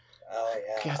 Oh,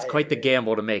 yeah. That's quite the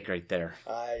gamble to make right there.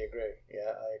 I agree.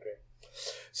 Yeah, I agree.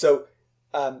 So,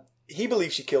 he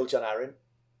believes she killed Jon Arryn,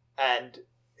 and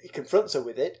he confronts her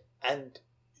with it, and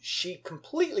she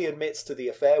completely admits to the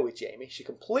affair with Jaime. She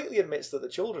completely admits that the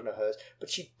children are hers, but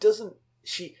she doesn't...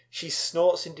 She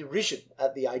snorts in derision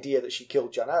at the idea that she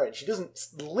killed Jon Arryn. She doesn't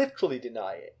literally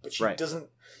deny it, but she doesn't...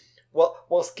 Well,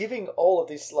 whilst giving all of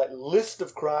this list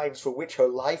of crimes for which her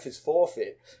life is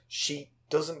forfeit, she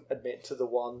doesn't admit to the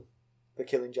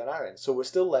killing Jon Arryn. So we're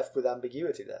still left with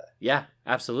ambiguity there. Yeah,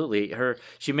 absolutely.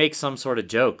 She makes some sort of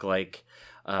joke like,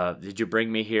 "Did you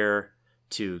bring me here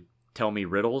to tell me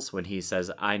riddles?" When he says,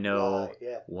 "I know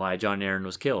why Jon Arryn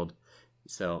was killed."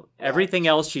 So everything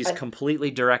else she's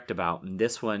completely direct about, and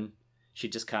this one she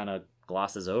just kind of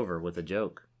glosses over with a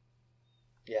joke.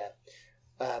 Yeah.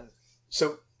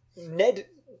 So Ned,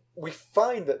 we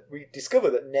discover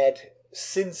that Ned,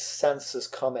 since Sansa's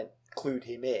comment clued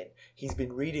him in, he's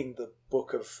been reading the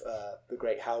book of the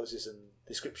great houses and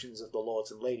descriptions of the lords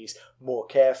and ladies more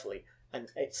carefully, and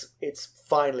it's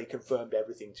finally confirmed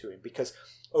everything to him, because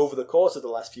over the course of the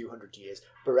last few hundred years,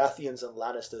 Baratheons and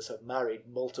Lannisters have married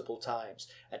multiple times,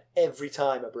 and every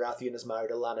time a Baratheon has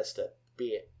married a Lannister, be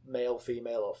it male,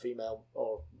 female, or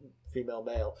female,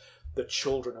 male, the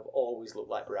children have always looked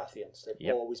like Baratheons.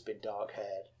 They've always been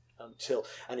dark-haired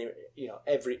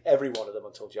every one of them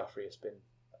until Joffrey has been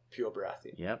pure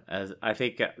Baratheon. Yep,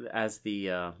 as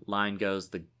the line goes,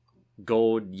 the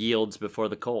gold yields before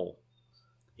the coal.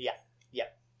 Yeah.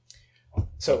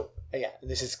 So and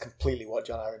this is completely what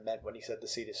Jon Arryn meant when he said the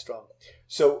seed is strong.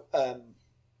 So,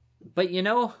 but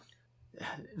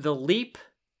the leap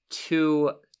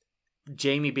to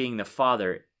Jaime being the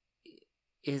father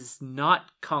is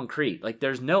not concrete. Like,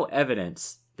 there's no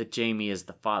evidence that Jaime is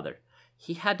the father.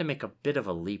 He had to make a bit of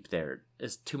a leap there,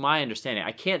 as to my understanding.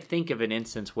 I can't think of an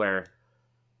instance where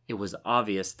it was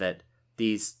obvious that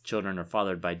these children are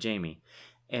fathered by Jaime.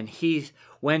 And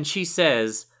when she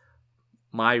says,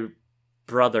 my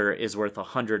brother is worth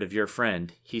 100 of your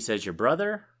friend, he says, your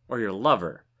brother or your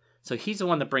lover? So he's the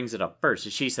one that brings it up first.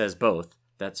 She says both.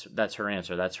 That's her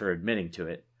answer. That's her admitting to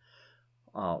it.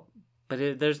 But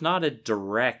there's not a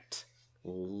direct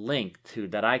link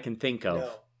that I can think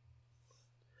of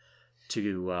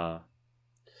to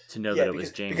know that it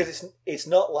was Jaime. Because it's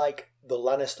not like the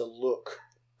Lannister look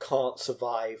can't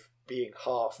survive being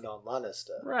half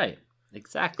non-Lannister. Right.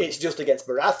 Exactly. It's just against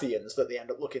Baratheons that they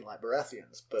end up looking like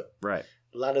Baratheons. But right.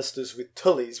 Lannisters with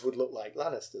Tullys would look like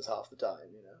Lannisters half the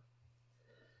time, you know.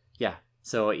 Yeah.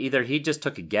 So either he just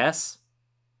took a guess,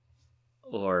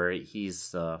 or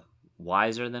he's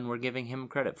wiser than we're giving him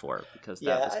credit for, because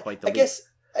that was quite the leap.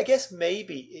 I guess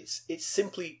maybe it's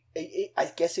simply...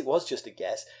 I guess it was just a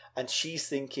guess, and she's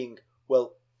thinking,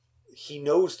 well, he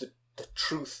knows the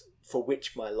truth for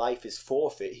which my life is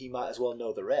forfeit. He might as well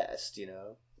know the rest, you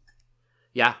know.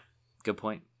 Yeah, good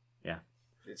point. Yeah,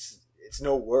 it's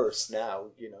no worse now,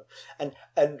 you know,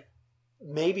 and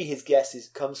maybe his guess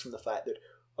comes from the fact that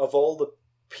of all the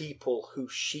people who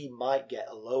she might get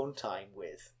alone time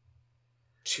with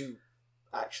to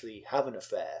actually have an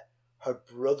affair, her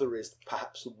brother is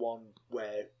perhaps the one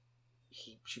where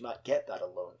she might get that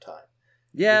alone time.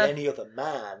 Yeah, with any other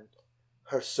man,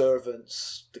 her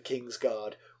servants, the King's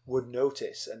Guard, would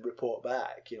notice and report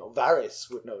back. You know,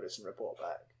 Varys would notice and report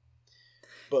back.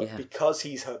 But because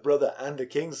he's her brother and a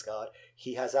Kingsguard,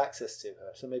 he has access to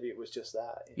her. So maybe it was just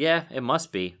that. You know? Yeah, it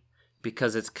must be.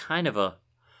 Because it's kind of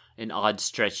an odd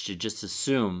stretch to just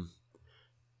assume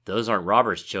those aren't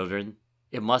Robert's children.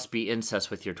 It must be incest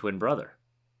with your twin brother.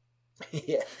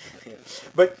 yeah.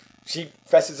 But she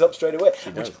fesses up straight away.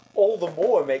 Which all the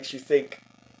more makes you think,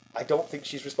 I don't think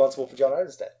she's responsible for Jon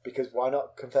Arryn's death. Because why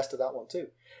not confess to that one too?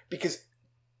 Because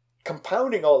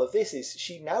compounding all of this is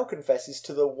she now confesses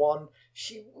to the one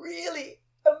she really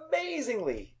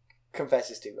amazingly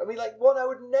confesses to. I mean, like, one I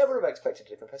would never have expected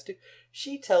her to confess to.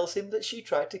 She tells him that she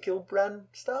tried to kill Bran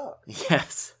Stark.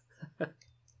 Yes.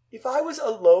 If I was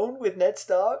alone with Ned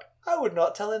Stark, I would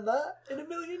not tell him that in a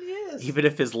million years. Even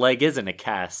if his leg isn't a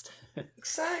cast.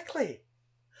 Exactly.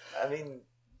 I mean,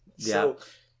 so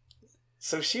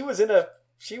she was in a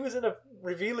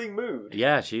revealing mood.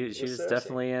 Yeah, she was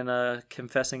definitely in a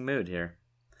confessing mood here.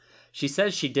 She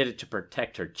says she did it to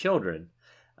protect her children.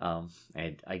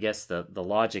 And I guess the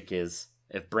logic is,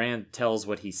 if Bran tells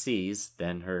what he sees,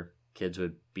 then her kids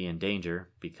would be in danger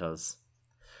because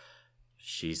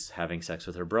she's having sex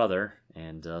with her brother,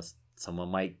 and someone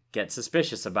might get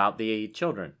suspicious about the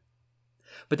children.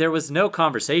 But there was no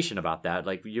conversation about that.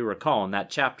 Like you recall in that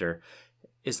chapter,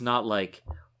 it's not like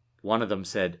one of them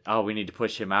said, "Oh, we need to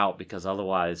push him out because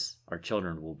otherwise our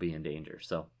children will be in danger."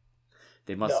 So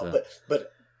they must. No,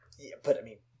 but I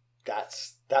mean,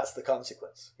 that's the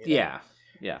consequence. You know?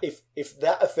 Yeah. If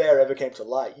that affair ever came to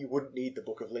light, you wouldn't need the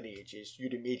Book of Lineages.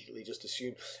 You'd immediately just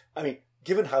assume. I mean,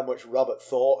 given how much Robert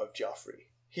thought of Joffrey,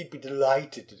 he'd be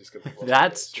delighted to discover he wasn't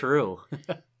That's his. true.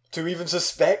 To even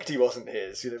suspect he wasn't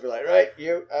his, you'd be like, right,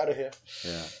 you out of here.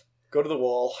 Yeah. Go to the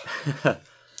wall.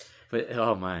 But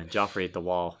oh man, Joffrey at the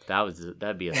wall.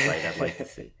 That'd be a sight I'd like to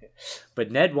see. But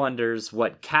Ned wonders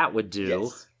what Kat would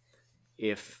do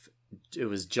if it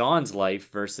was Jon's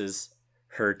life versus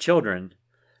her children.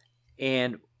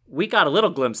 And we got a little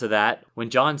glimpse of that when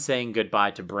Jon's saying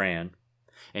goodbye to Bran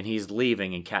and he's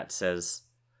leaving, and Kat says,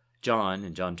 "Jon,"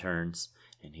 and Jon turns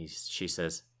and she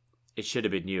says, "It should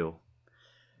have been you."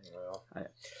 Well,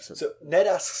 so Ned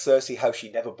asks Cersei how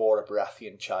she never bore a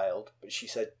Baratheon child, but she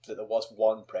said that there was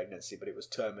one pregnancy, but it was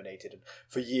terminated. And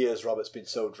for years, Robert's been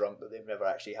so drunk that they've never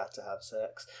actually had to have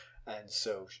sex, and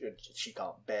so she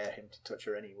can't bear him to touch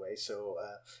her anyway. So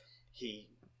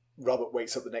Robert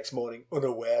wakes up the next morning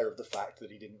unaware of the fact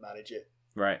that he didn't manage it.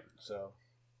 Right. So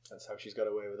that's how she's got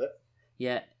away with it.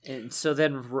 Yeah, and so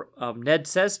then Ned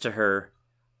says to her,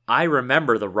 "I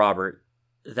remember the Robert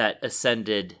that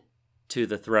ascended to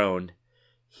the throne.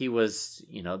 He was,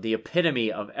 the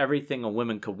epitome of everything a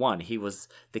woman could want. He was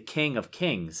the king of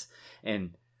kings.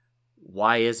 And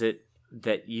why is it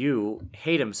that you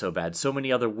hate him so bad? So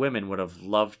many other women would have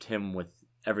loved him with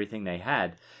everything they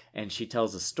had." And she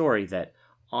tells a story that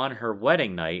on her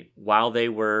wedding night, while they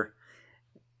were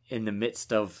in the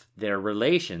midst of their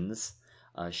relations,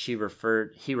 he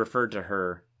referred to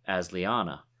her as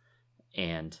Lyanna.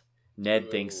 And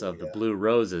Ned thinks of the blue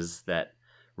roses that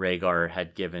Rhaegar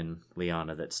had given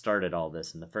Lyanna that started all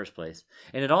this in the first place.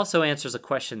 And it also answers a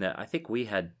question that I think we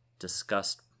had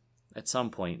discussed at some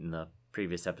point in the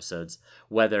previous episodes,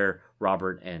 whether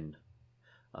Robert and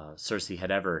Cersei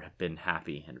had ever been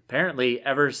happy. And apparently,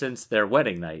 ever since their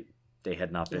wedding night, they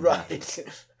had not been happy.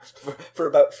 for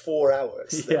about 4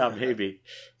 hours. Yeah, maybe.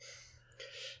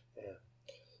 Yeah.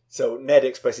 So Ned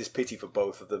expresses pity for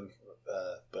both of them,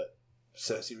 but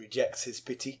Cersei rejects his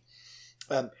pity.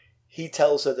 He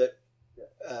tells her that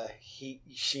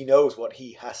she knows what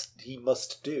he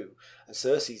must do, and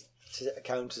Cersei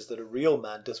counters that a real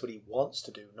man does what he wants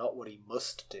to do, not what he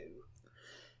must do.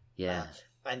 Yeah,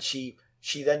 and she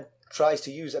then tries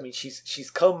to use. I mean,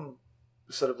 she's come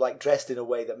sort of like dressed in a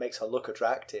way that makes her look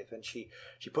attractive, and she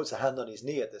puts a hand on his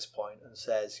knee at this point and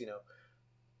says,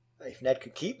 if Ned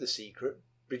could keep the secret,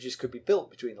 bridges could be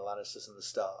built between the Lannisters and the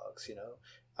Starks.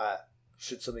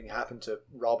 Should something happen to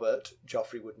Robert,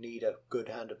 Joffrey would need a good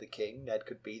hand of the king. Ned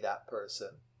could be that person.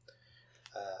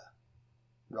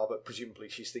 Robert, presumably,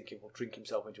 she's thinking, will drink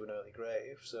himself into an early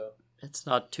grave. So it's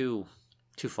not too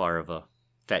far of a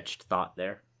fetched thought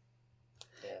there.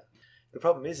 Yeah. The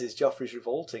problem is Joffrey's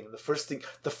revolting. And the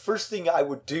first thing I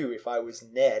would do if I was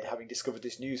Ned, having discovered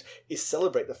this news, is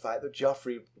celebrate the fact that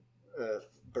Joffrey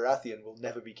Baratheon will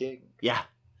never be king. Yeah.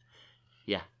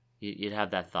 You'd have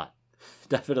that thought.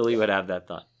 Definitely would have that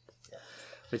thought. Yeah.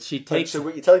 But she takes... So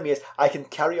what you're telling me is I can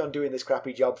carry on doing this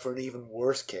crappy job for an even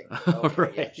worse king. Okay,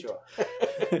 right. Yeah, sure.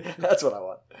 That's what I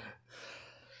want.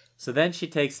 So then she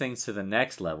takes things to the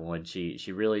next level and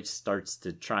she really starts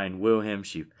to try and woo him.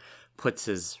 She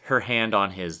puts her hand on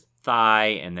his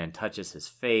thigh and then touches his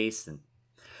face and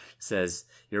says,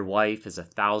 "Your wife is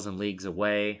 1,000 leagues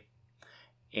away."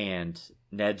 And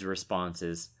Ned's response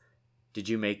is, "Did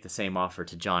you make the same offer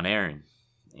to Jon Arryn?"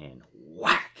 And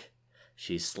whack!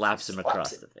 She slaps him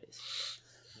across the face.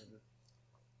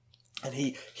 And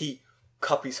he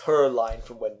copies her line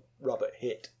from when Robert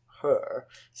hit her,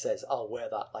 says, "I'll wear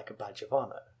that like a badge of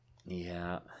honor."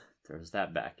 Yeah, throws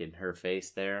that back in her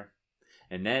face there.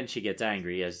 And then she gets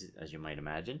angry, as you might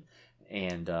imagine.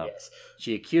 And yes.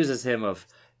 She accuses him of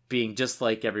being just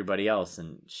like everybody else.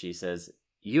 And she says,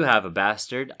 "You have a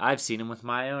bastard. I've seen him with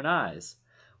my own eyes."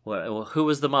 Well, who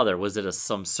was the mother? Was it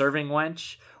some serving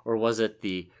wench? Or was it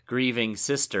the grieving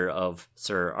sister of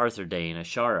Sir Arthur Dayne,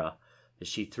 Ashara? As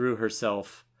she threw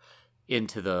herself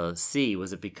into the sea,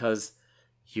 was it because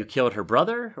you killed her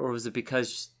brother? Or was it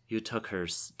because you took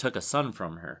a son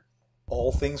from her?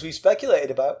 All things we speculated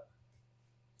about.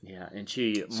 Yeah, and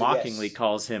she mockingly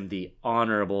calls him the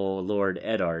honorable Lord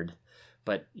Eddard.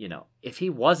 But, if he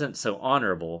wasn't so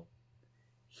honorable,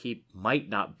 he might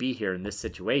not be here in this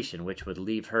situation, which would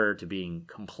leave her to being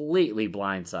completely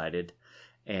blindsided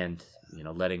and,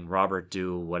 letting Robert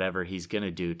do whatever he's going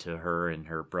to do to her and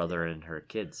her brother and her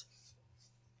kids.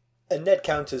 And Ned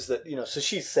counters that, so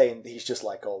she's saying he's just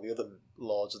like all the other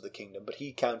lords of the kingdom, but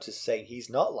he counters saying he's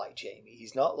not like Jaime,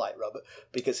 he's not like Robert,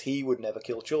 because he would never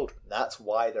kill children. That's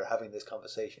why they're having this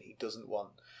conversation. He doesn't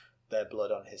want their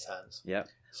blood on his hands. Yeah.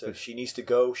 So she needs to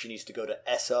go to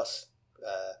Essos,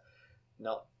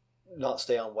 not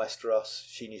stay on Westeros.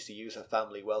 She needs to use her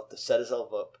family wealth to set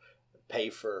herself up, pay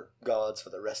for guards for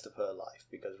the rest of her life,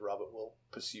 because Robert will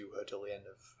pursue her till the end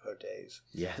of her days.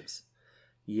 Yes.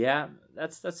 Yeah,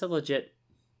 that's a legit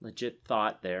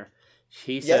thought there.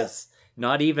 He says,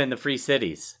 not even the free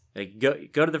cities. Like,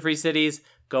 go to the free cities,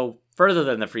 go further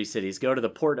than the free cities, go to the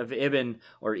port of Ibn,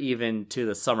 or even to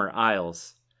the Summer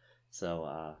Isles.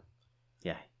 So,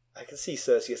 yeah. I can see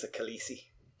Cersei as a Khaleesi.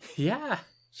 Yeah,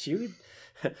 she would.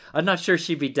 I'm not sure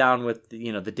she'd be down with,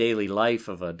 the daily life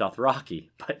of a Dothraki,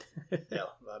 but... No,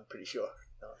 I'm pretty sure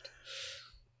not.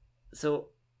 So,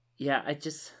 yeah,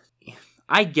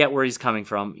 I get where he's coming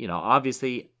from.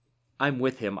 Obviously, I'm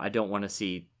with him. I don't want to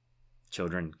see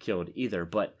children killed either,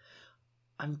 but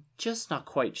I'm just not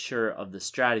quite sure of the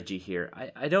strategy here.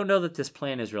 I don't know that this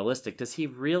plan is realistic. Does he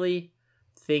really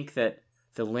think that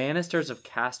the Lannisters of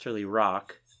Casterly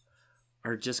Rock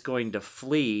are just going to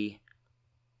flee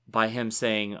by him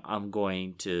saying, "I'm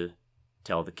going to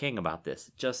tell the king about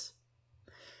this"?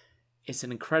 It's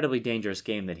an incredibly dangerous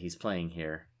game that he's playing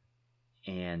here.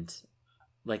 And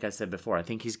like I said before, I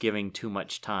think he's giving too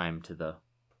much time to the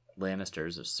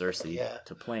Lannisters of Cersei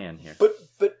to plan here.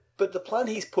 But the plan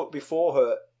he's put before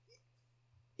her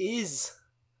is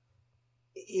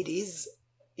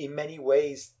in many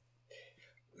ways,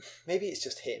 maybe it's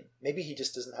just him. Maybe he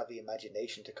just doesn't have the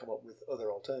imagination to come up with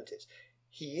other alternatives.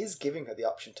 He is giving her the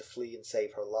option to flee and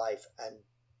save her life, and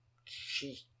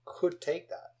she could take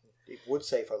that. It would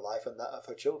save her life and that of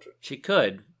her children. She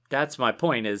could. That's my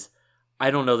point, is I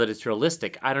don't know that it's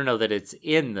realistic. I don't know that it's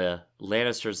in the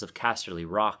Lannisters of Casterly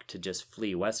Rock to just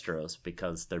flee Westeros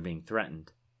because they're being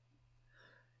threatened.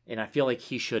 And I feel like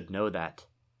he should know that.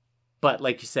 But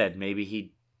like you said,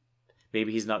 maybe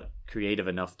he's not creative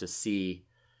enough to see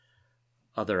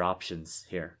other options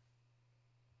here.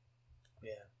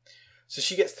 Yeah. So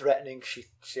she gets threatening.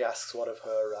 She asks what of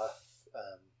her wrath.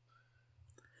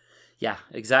 Yeah,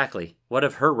 exactly. What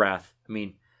of her wrath? I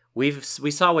mean, we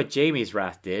saw what Jaime's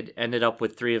wrath did. Ended up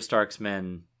with 3 of Stark's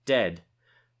men dead.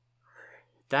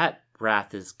 That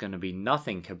wrath is going to be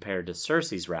nothing compared to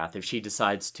Cersei's wrath if she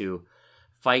decides to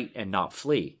fight and not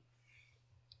flee.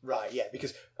 Right, yeah,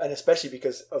 especially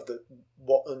because of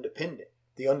what underpinned it.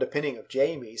 The underpinning of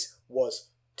Jaime's was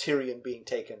Tyrion being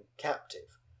taken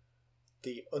captive.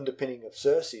 The underpinning of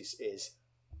Cersei's is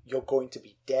you're going to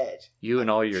be dead. You and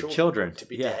all your children to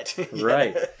be dead.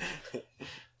 Right.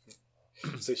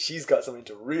 So she's got something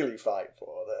to really fight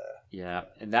for there. Yeah,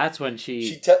 and that's when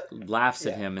she laughs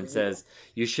at him and says,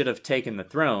 "You should have taken the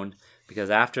throne," because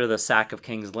after the sack of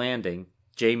King's Landing,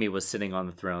 Jaime was sitting on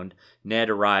the throne. Ned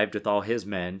arrived with all his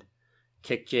men,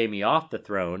 kicked Jaime off the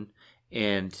throne,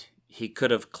 and he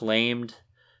could have claimed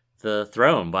the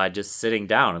throne by just sitting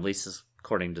down. At least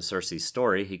according to Cersei's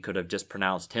story, he could have just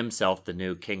pronounced himself the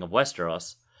new king of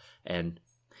Westeros. And,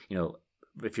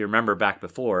 if you remember back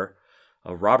before,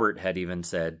 Robert had even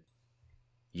said,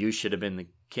 "You should have been the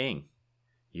king.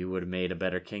 You would have made a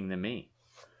better king than me."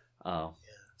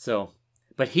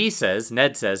 But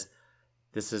Ned says,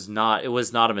 it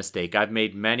was not a mistake. I've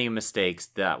made many mistakes.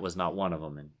 That was not one of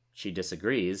them. And she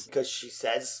disagrees. Because she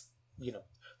says, the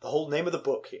whole name of the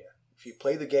book here. If you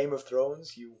play the Game of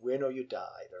Thrones, you win or you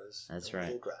die. That's right.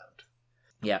 Middle ground.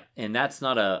 Yeah, and that's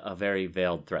not a very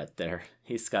veiled threat there.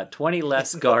 He's got 20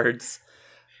 less guards.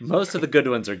 Most of the good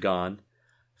ones are gone.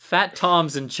 Fat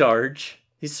Tom's in charge.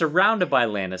 He's surrounded by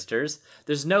Lannisters.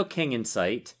 There's no king in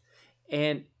sight.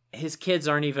 And his kids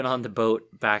aren't even on the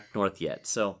boat back north yet,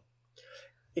 so...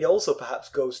 It also perhaps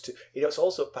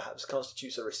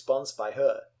constitutes a response by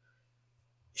her.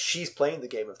 She's playing the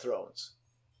Game of Thrones.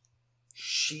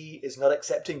 She is not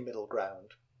accepting middle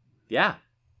ground. Yeah.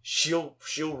 She'll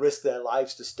risk their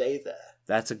lives to stay there.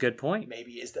 That's a good point.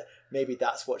 Maybe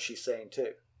that's what she's saying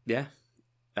too. Yeah.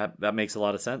 That makes a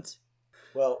lot of sense.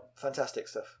 Well, fantastic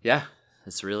stuff. Yeah.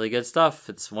 It's really good stuff.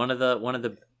 It's one of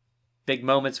the big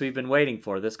moments we've been waiting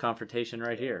for, this confrontation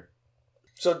right here.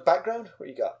 So background, what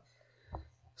you got?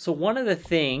 So one of the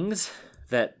things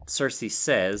that Cersei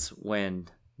says when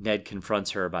Ned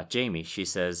confronts her about Jaime, she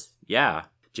says, "Yeah,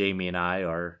 Jaime and I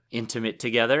are intimate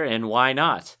together, and why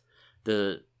not?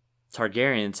 The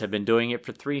Targaryens have been doing it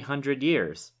for 300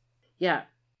 years. Yeah,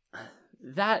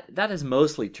 that is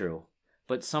mostly true,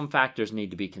 but some factors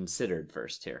need to be considered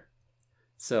first here.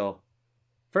 So,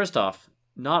 first off,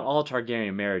 not all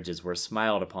Targaryen marriages were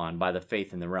smiled upon by the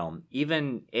faith in the realm.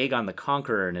 Even Aegon the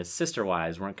Conqueror and his sister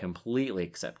wives weren't completely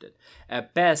accepted.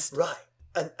 At best... Right,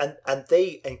 and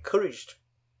they encouraged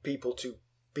people to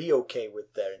be okay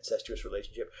with their incestuous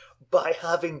relationship by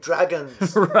having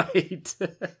dragons. Right.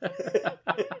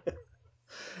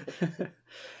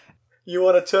 You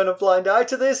want to turn a blind eye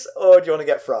to this, or do you want to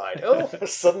get fried? Oh,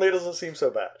 suddenly it doesn't seem so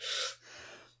bad.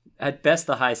 At best,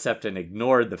 the High Septon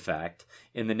ignored the fact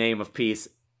in the name of peace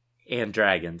and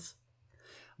dragons.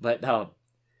 But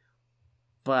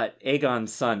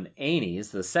Aegon's son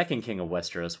Aenys, the second king of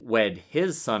Westeros, wed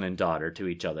his son and daughter to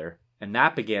each other, and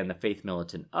that began the faith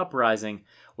militant uprising,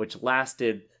 which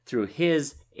lasted through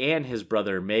his and his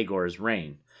brother Maegor's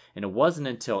reign. And it wasn't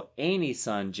until Aenys'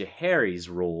 son Jaehaerys'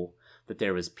 rule that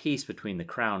there was peace between the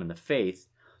crown and the faith.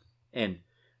 And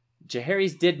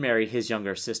Jaehaerys did marry his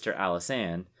younger sister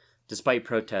Alysanne, despite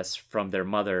protests from their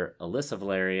mother Alyssa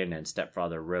Velaryon and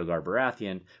stepfather Rhaegar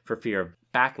Baratheon for fear of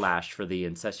backlash for the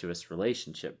incestuous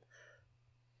relationship.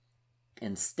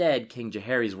 Instead, King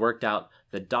Jaehaerys worked out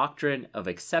the doctrine of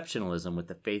exceptionalism with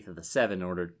the Faith of the Seven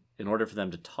in order for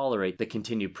them to tolerate the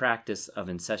continued practice of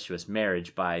incestuous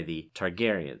marriage by the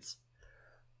Targaryens.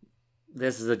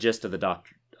 This is the gist of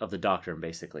the doctrine,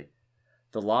 basically.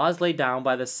 The laws laid down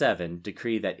by the Seven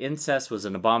decree that incest was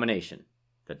an abomination.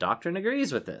 The doctrine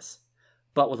agrees with this,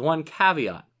 but with one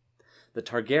caveat. The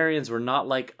Targaryens were not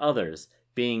like others,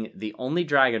 being the only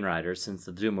dragon riders since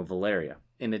the Doom of Valyria.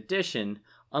 In addition,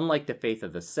 unlike the Faith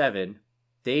of the Seven,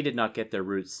 they did not get their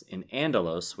roots in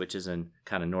Andalos, which is in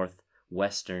kind of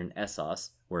northwestern Essos,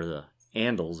 where the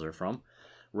Andals are from.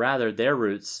 Rather, their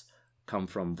roots come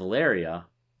from Valyria,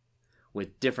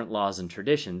 with different laws and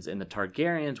traditions, and the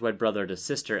Targaryens wed brother to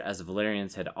sister as the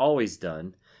Valyrians had always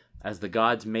done. As the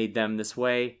gods made them this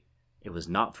way, it was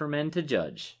not for men to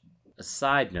judge. A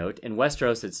side note, in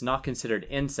Westeros, it's not considered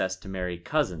incest to marry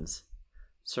cousins.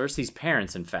 Cersei's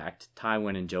parents, in fact,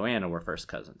 Tywin and Joanna, were first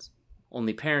cousins.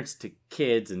 Only parents to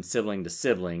kids and sibling to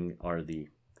sibling are the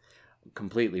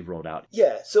completely ruled out.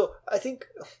 Yeah, so I think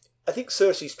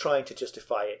Cersei's trying to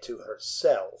justify it to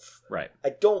herself. Right.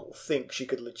 I don't think she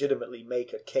could legitimately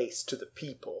make a case to the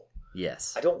people.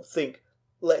 Yes. I don't think,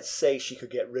 let's say she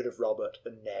could get rid of Robert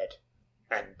and Ned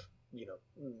and,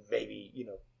 maybe,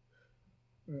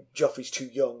 Joffrey's too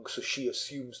young, so she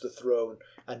assumes the throne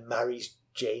and marries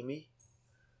Jaime.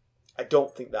 I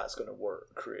don't think that's going to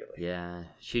work, really. Yeah,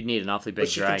 she'd need an awfully big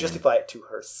dragon. But she can justify it to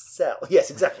herself. Yes,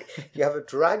 exactly. If you have a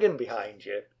dragon behind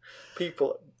you,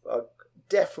 people are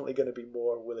definitely going to be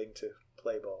more willing to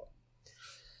play ball.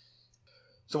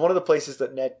 So one of the places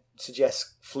that Ned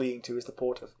suggests fleeing to is the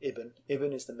port of Ibn.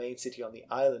 Ibn is the main city on the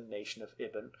island nation of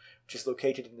Ibn, which is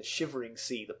located in the Shivering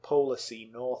Sea, the polar sea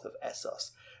north of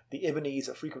Essos. The Ibonese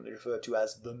are frequently referred to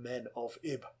as the Men of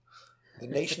Ib. The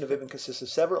nation of Ibn consists of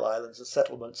several islands and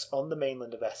settlements on the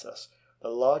mainland of Essos. The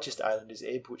largest island is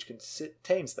Ib, which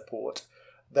contains the port.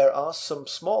 There are some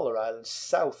smaller islands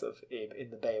south of Ib in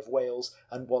the Bay of Wales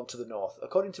and one to the north.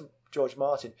 According to George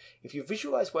Martin, if you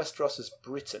visualise Westeros as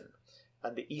Britain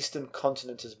and the eastern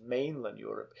continent as mainland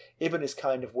Europe, Ibn is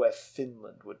kind of where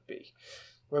Finland would be.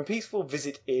 When people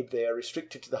visit Ib, they are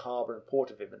restricted to the harbour and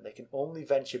port of Ibn. They can only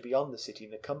venture beyond the city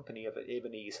in the company of an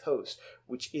Ibonese host,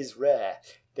 which is rare.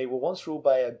 They were once ruled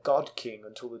by a god king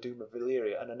until the doom of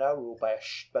Valyria, and are now ruled by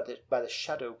the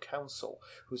Shadow Council,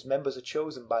 whose members are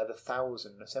chosen by the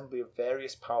Thousand, an assembly of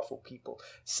various powerful people,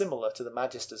 similar to the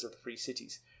Magisters of the Free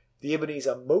Cities. The Ibonese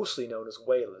are mostly known as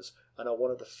whalers, and are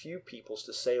one of the few peoples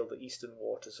to sail the eastern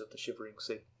waters of the Shivering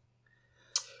Sea.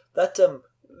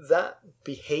 That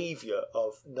behaviour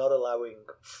of not allowing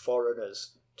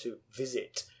foreigners to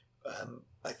visit,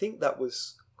 I think that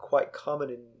was quite common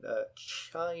in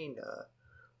China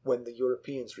when the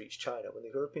Europeans reached China. When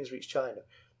the Europeans reached China,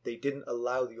 they didn't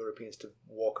allow the Europeans to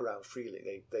walk around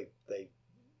freely. They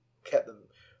kept them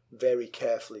very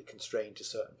carefully constrained to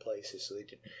certain places, so they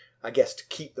did, I guess, to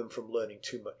keep them from learning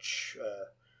too much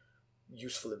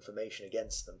useful information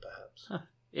against them, perhaps. Huh.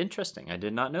 Interesting. I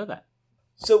did not know that.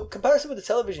 So, comparison with the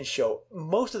television show,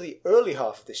 most of the early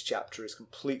half of this chapter is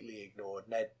completely ignored.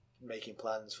 Ned making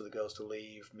plans for the girls to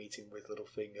leave, meeting with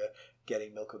LittleFinger,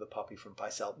 getting milk of the poppy from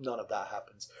Pycelle. None of that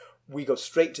happens. We go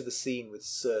straight to the scene with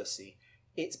Cersei.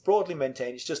 It's broadly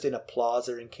maintained. It's just in a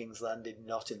plaza in King's Landing,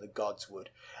 not in the Godswood.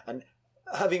 And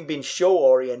having been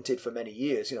show-oriented for many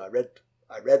years, I read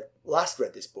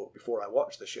this book before I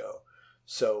watched the show.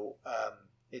 So,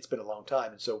 it's been a long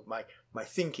time, and so my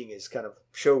thinking is kind of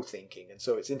show thinking, and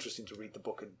so it's interesting to read the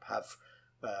book and have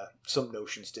some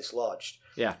notions dislodged.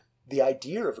 Yeah. The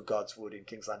idea of a Godswood in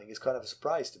King's Landing is kind of a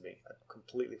surprise to me. I'd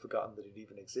completely forgotten that it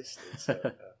even existed.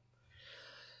 So,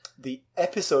 this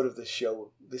episode of the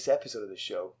show,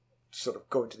 sort of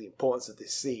going to the importance of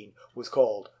this scene, was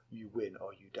called "You Win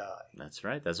or You Die." That's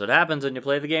right. That's what happens when you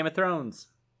play the Game of Thrones.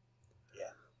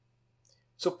 Yeah.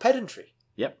 So pedantry.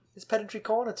 Yep. It's pedantry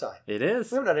corner time. It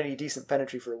is. We haven't had any decent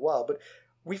pedantry for a while, but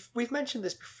we've mentioned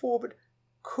this before, but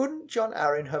couldn't Jon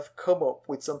Arryn have come up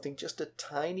with something just a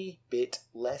tiny bit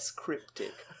less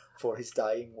cryptic for his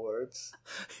dying words?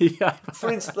 Yeah.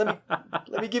 For instance,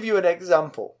 let me give you an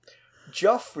example.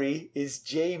 Joffrey is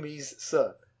Jaime's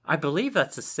son. I believe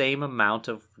that's the same amount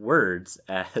of words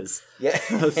as yeah.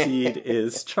 the seed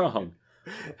is strong.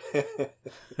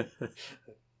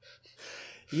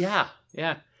 Yeah.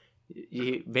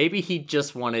 Maybe he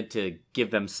just wanted to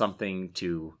give them something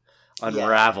to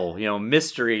unravel,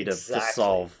 mystery to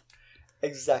solve.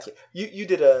 Exactly. You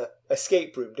did a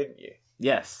escape room, didn't you?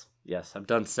 Yes, I've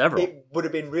done several. It would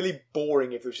have been really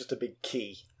boring if it was just a big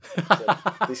key.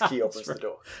 This key opens the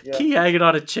door. Yeah. Key hanging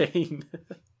on a chain.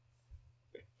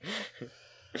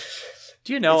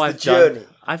 Do you know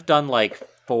I've done like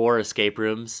 4 escape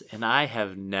rooms, and I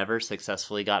have never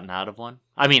successfully gotten out of one.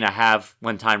 I mean, I have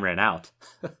when time ran out.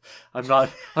 I'm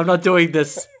not doing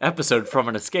this episode from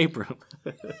an escape room.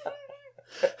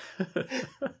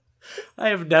 I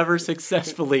have never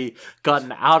successfully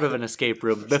gotten out of an escape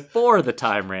room before the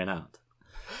time ran out.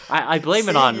 I blame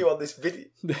it on...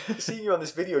 Seeing you on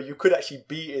this video, you could actually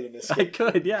be in an escape room.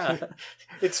 I could, yeah.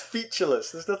 It's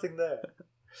featureless. There's nothing there.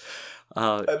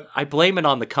 I blame it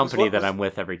on the company that I'm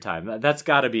with every time. That's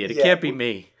got to be it. It can't be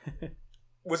me.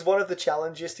 Was one of the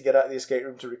challenges to get out of the escape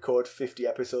room to record 50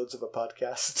 episodes of a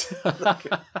podcast?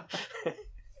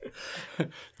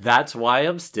 That's why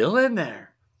I'm still in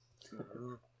there.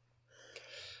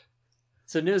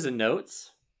 So news and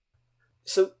notes.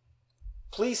 So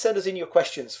please send us in your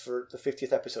questions for the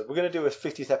 50th episode. We're going to do a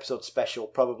 50th episode special,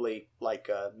 probably like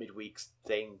a midweek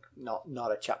thing, not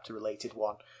a chapter-related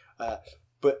one.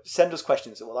 But send us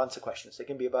questions and we'll answer questions. They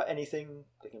can be about anything.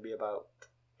 They can be about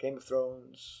Game of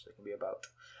Thrones. They can be about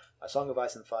A Song of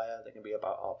Ice and Fire. They can be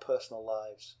about our personal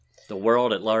lives. The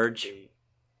world at large.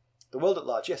 The world at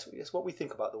large, yes, what we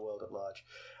think about the world at large.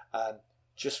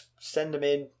 Just send them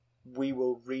in. We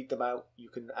will read them out. You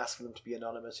can ask for them to be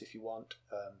anonymous if you want.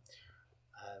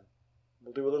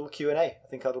 We'll do a little Q&A. I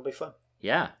think that'll be fun.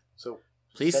 Yeah. So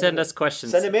please send us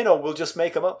questions. Send them in, or we'll just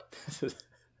make them up.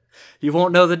 You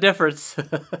won't know the difference.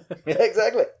 Yeah,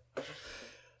 exactly.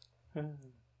 All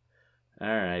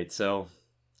right. So,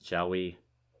 shall we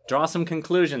draw some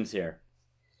conclusions here?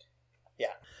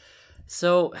 Yeah.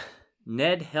 So,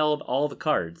 Ned held all the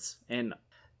cards, and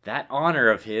that honor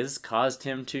of his caused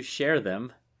him to share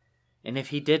them. And if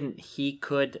he didn't, he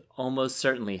could almost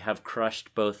certainly have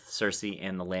crushed both Cersei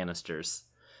and the Lannisters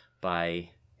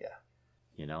by,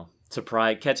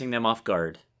 catching them off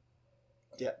guard.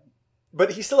 Yeah.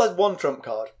 But he still has one trump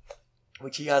card,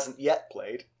 which he hasn't yet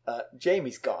played.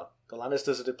 Jaime's gone. The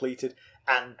Lannisters are depleted,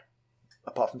 and,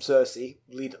 apart from Cersei,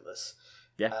 leaderless.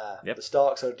 Yeah. The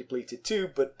Starks are depleted too,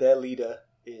 but their leader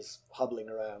is hobbling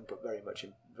around, but very much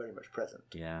present.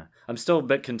 Yeah. I'm still a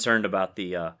bit concerned about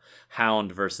the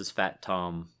Hound versus Fat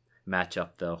Tom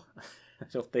matchup, though. I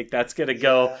don't think that's going to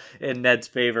go in Ned's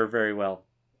favor very well.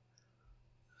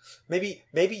 Maybe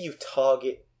you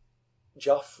target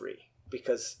Joffrey,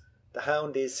 because the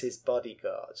Hound is his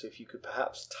bodyguard, so if you could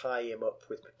perhaps tie him up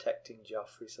with protecting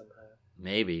Joffrey somehow.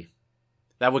 Maybe.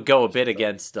 That would go a bit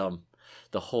against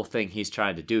the whole thing he's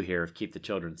trying to do here of keep the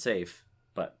children safe,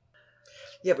 but...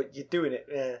 Yeah, but you're doing it...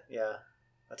 Yeah,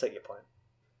 I take your point.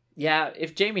 Yeah,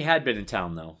 if Jaime had been in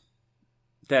town, though,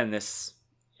 then this...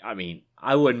 I mean,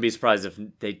 I wouldn't be surprised if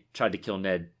they tried to kill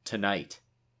Ned tonight.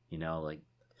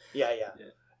 Yeah.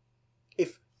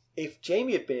 If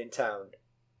Jaime had been in town,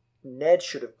 Ned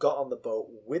should have got on the boat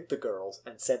with the girls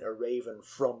and sent a raven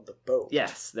from the boat.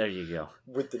 Yes, there you go.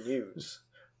 With the news.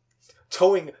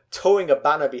 Towing a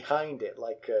banner behind it,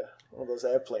 like all those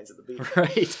airplanes at the beach.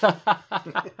 Right.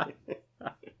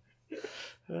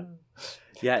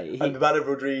 Yeah, and the banner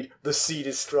would read, "The seed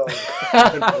is strong."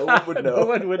 And no one would know. No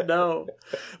one would know.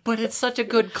 But it's such a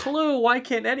good clue. Why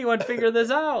can't anyone figure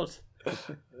this out?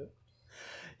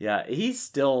 Yeah, he's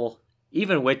still,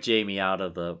 even with Jaime out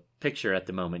of the picture at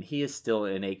the moment, he is still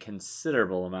in a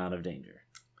considerable amount of danger.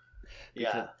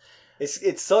 Yeah.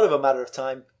 It's sort of a matter of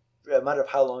time, a matter of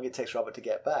how long it takes Robert to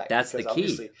get back. That's the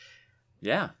key.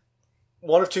 Yeah.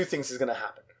 One of two things is going to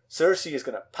happen. Cersei is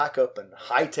going to pack up and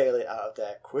hightail it out of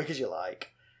there quick as you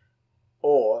like,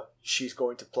 or she's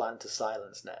going to plan to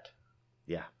silence Ned.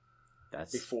 Yeah.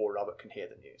 Before Robert can hear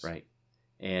the news. Right.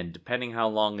 And depending how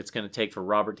long it's going to take for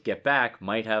Robert to get back,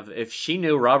 might have, if she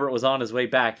knew Robert was on his way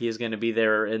back, he is going to be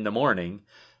there in the morning,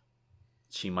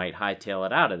 she might hightail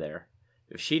it out of there.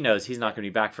 If she knows he's not going to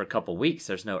be back for a couple weeks,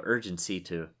 there's no urgency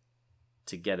to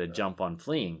get a jump on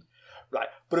fleeing. Right,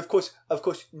 but of course,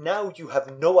 now you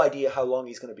have no idea how long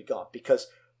he's going to be gone, because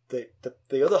the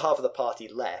other half of the party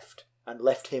left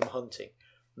him hunting.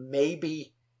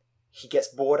 Maybe he gets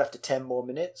bored after 10 more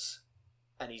minutes,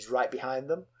 and he's right behind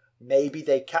them. Maybe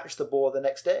they catch the boar the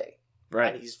next day,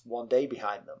 right? And he's 1 day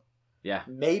behind them. Yeah.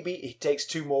 Maybe it takes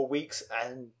 2 more weeks,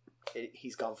 and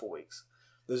he's gone for weeks.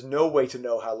 There's no way to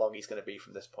know how long he's going to be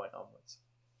from this point onwards.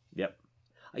 Yep.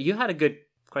 You had a good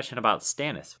question about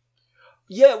Stannis.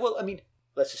 Yeah, well, I mean,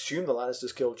 let's assume the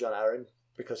Lannisters killed Jon Arryn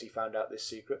because he found out this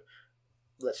secret.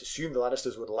 Let's assume the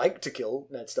Lannisters would like to kill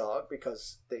Ned Stark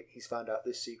because he's found out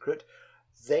this secret.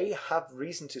 They have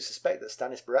reason to suspect that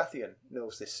Stannis Baratheon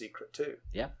knows this secret too.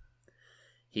 Yeah.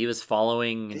 He was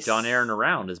following Jon Arryn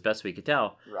around as best we could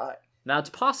tell. Right. Now, it's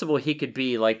possible he could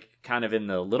be like kind of in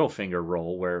the LittleFinger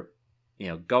role where,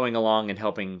 going along and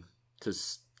helping to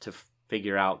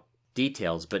figure out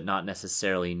details, but not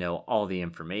necessarily know all the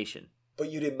information.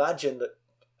 But you'd imagine that,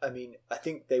 I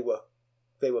think they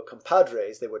were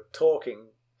compadres, they were talking.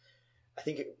 I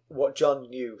think what Jon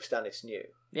knew, Stannis knew.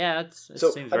 Yeah, it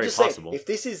seems very possible. Saying, if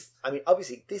this is,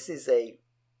 obviously this is a...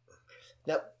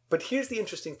 Now, but here's the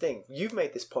interesting thing. You've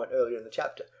made this point earlier in the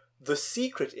chapter. The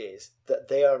secret is that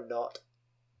they are not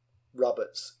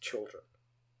Robert's children.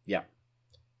 Yeah.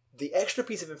 The extra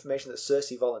piece of information that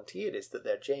Cersei volunteered is that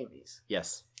they're Jaime's.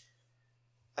 Yes.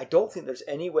 I don't think there's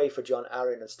any way for Jon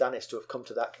Arryn and Stannis to have come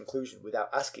to that conclusion without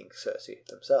asking Cersei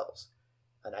themselves.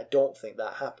 And I don't think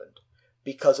that happened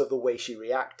because of the way she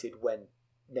reacted when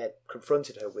Ned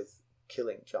confronted her with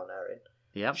killing Jon Arryn.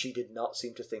 Yeah. She did not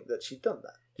seem to think that she'd done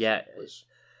that. Yeah.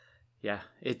 Yeah.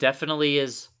 It definitely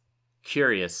is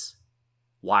curious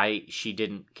why she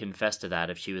didn't confess to that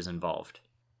if she was involved.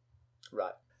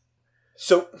 Right.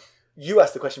 So, you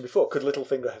asked the question before, could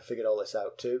LittleFinger have figured all this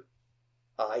out too?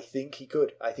 I think he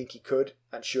could. I think he could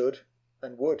and should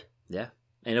and would. Yeah.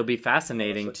 And it'll be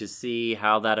fascinating to see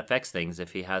how that affects things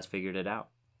if he has figured it out.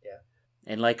 Yeah.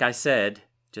 And like I said,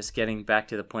 just getting back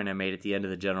to the point I made at the end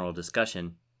of the general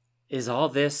discussion, is all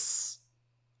this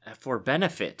for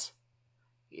benefit?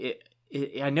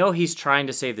 I know he's trying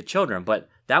to save the children, but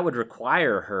that would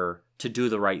require her to do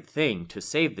the right thing to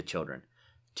save the children,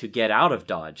 to get out of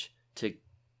Dodge,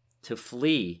 to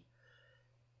flee.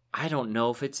 I don't know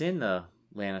if it's in the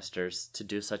Lannisters to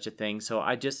do such a thing, so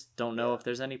I just don't know if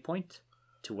there's any point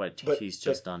to what he's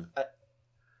just done.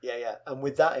 Yeah. And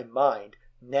with that in mind,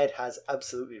 Ned has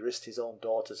absolutely risked his own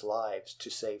daughters' lives to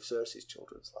save Cersei's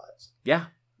children's lives.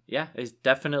 Yeah, it's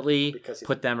definitely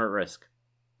put them at risk.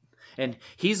 And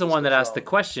he's the one that asked the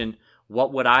question,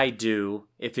 what would I do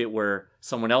if it were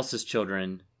someone else's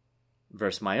children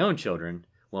versus my own children?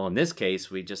 Well, in this case,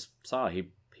 we just saw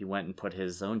he went and put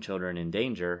his own children in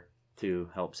danger to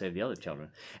help save the other children.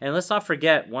 And let's not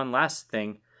forget one last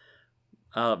thing.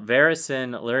 Varys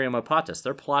and Illyrio Mopatis,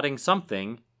 they're plotting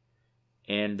something,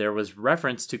 and there was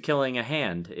reference to killing a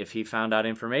hand if he found out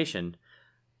information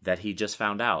that he just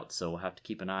found out. So we'll have to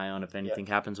keep an eye on if anything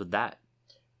happens with that.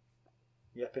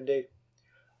 Yep, indeed.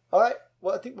 All right,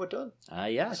 well, I think we're done.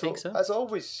 Yeah, I think so. As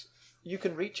always, you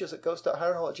can reach us at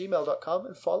ghost.harrenhall@gmail.com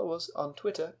and follow us on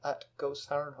Twitter at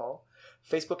 @GhostHarrenhall,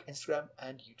 Facebook, Instagram,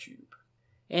 and YouTube.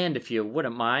 And if you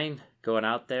wouldn't mind going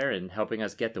out there and helping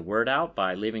us get the word out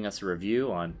by leaving us a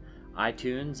review on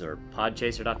iTunes or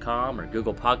podchaser.com or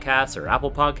Google Podcasts or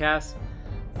Apple Podcasts,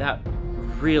 that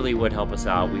really would help us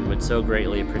out. We would so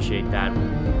greatly appreciate that.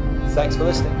 Thanks for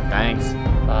listening. Thanks.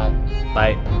 Bye.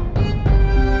 Bye.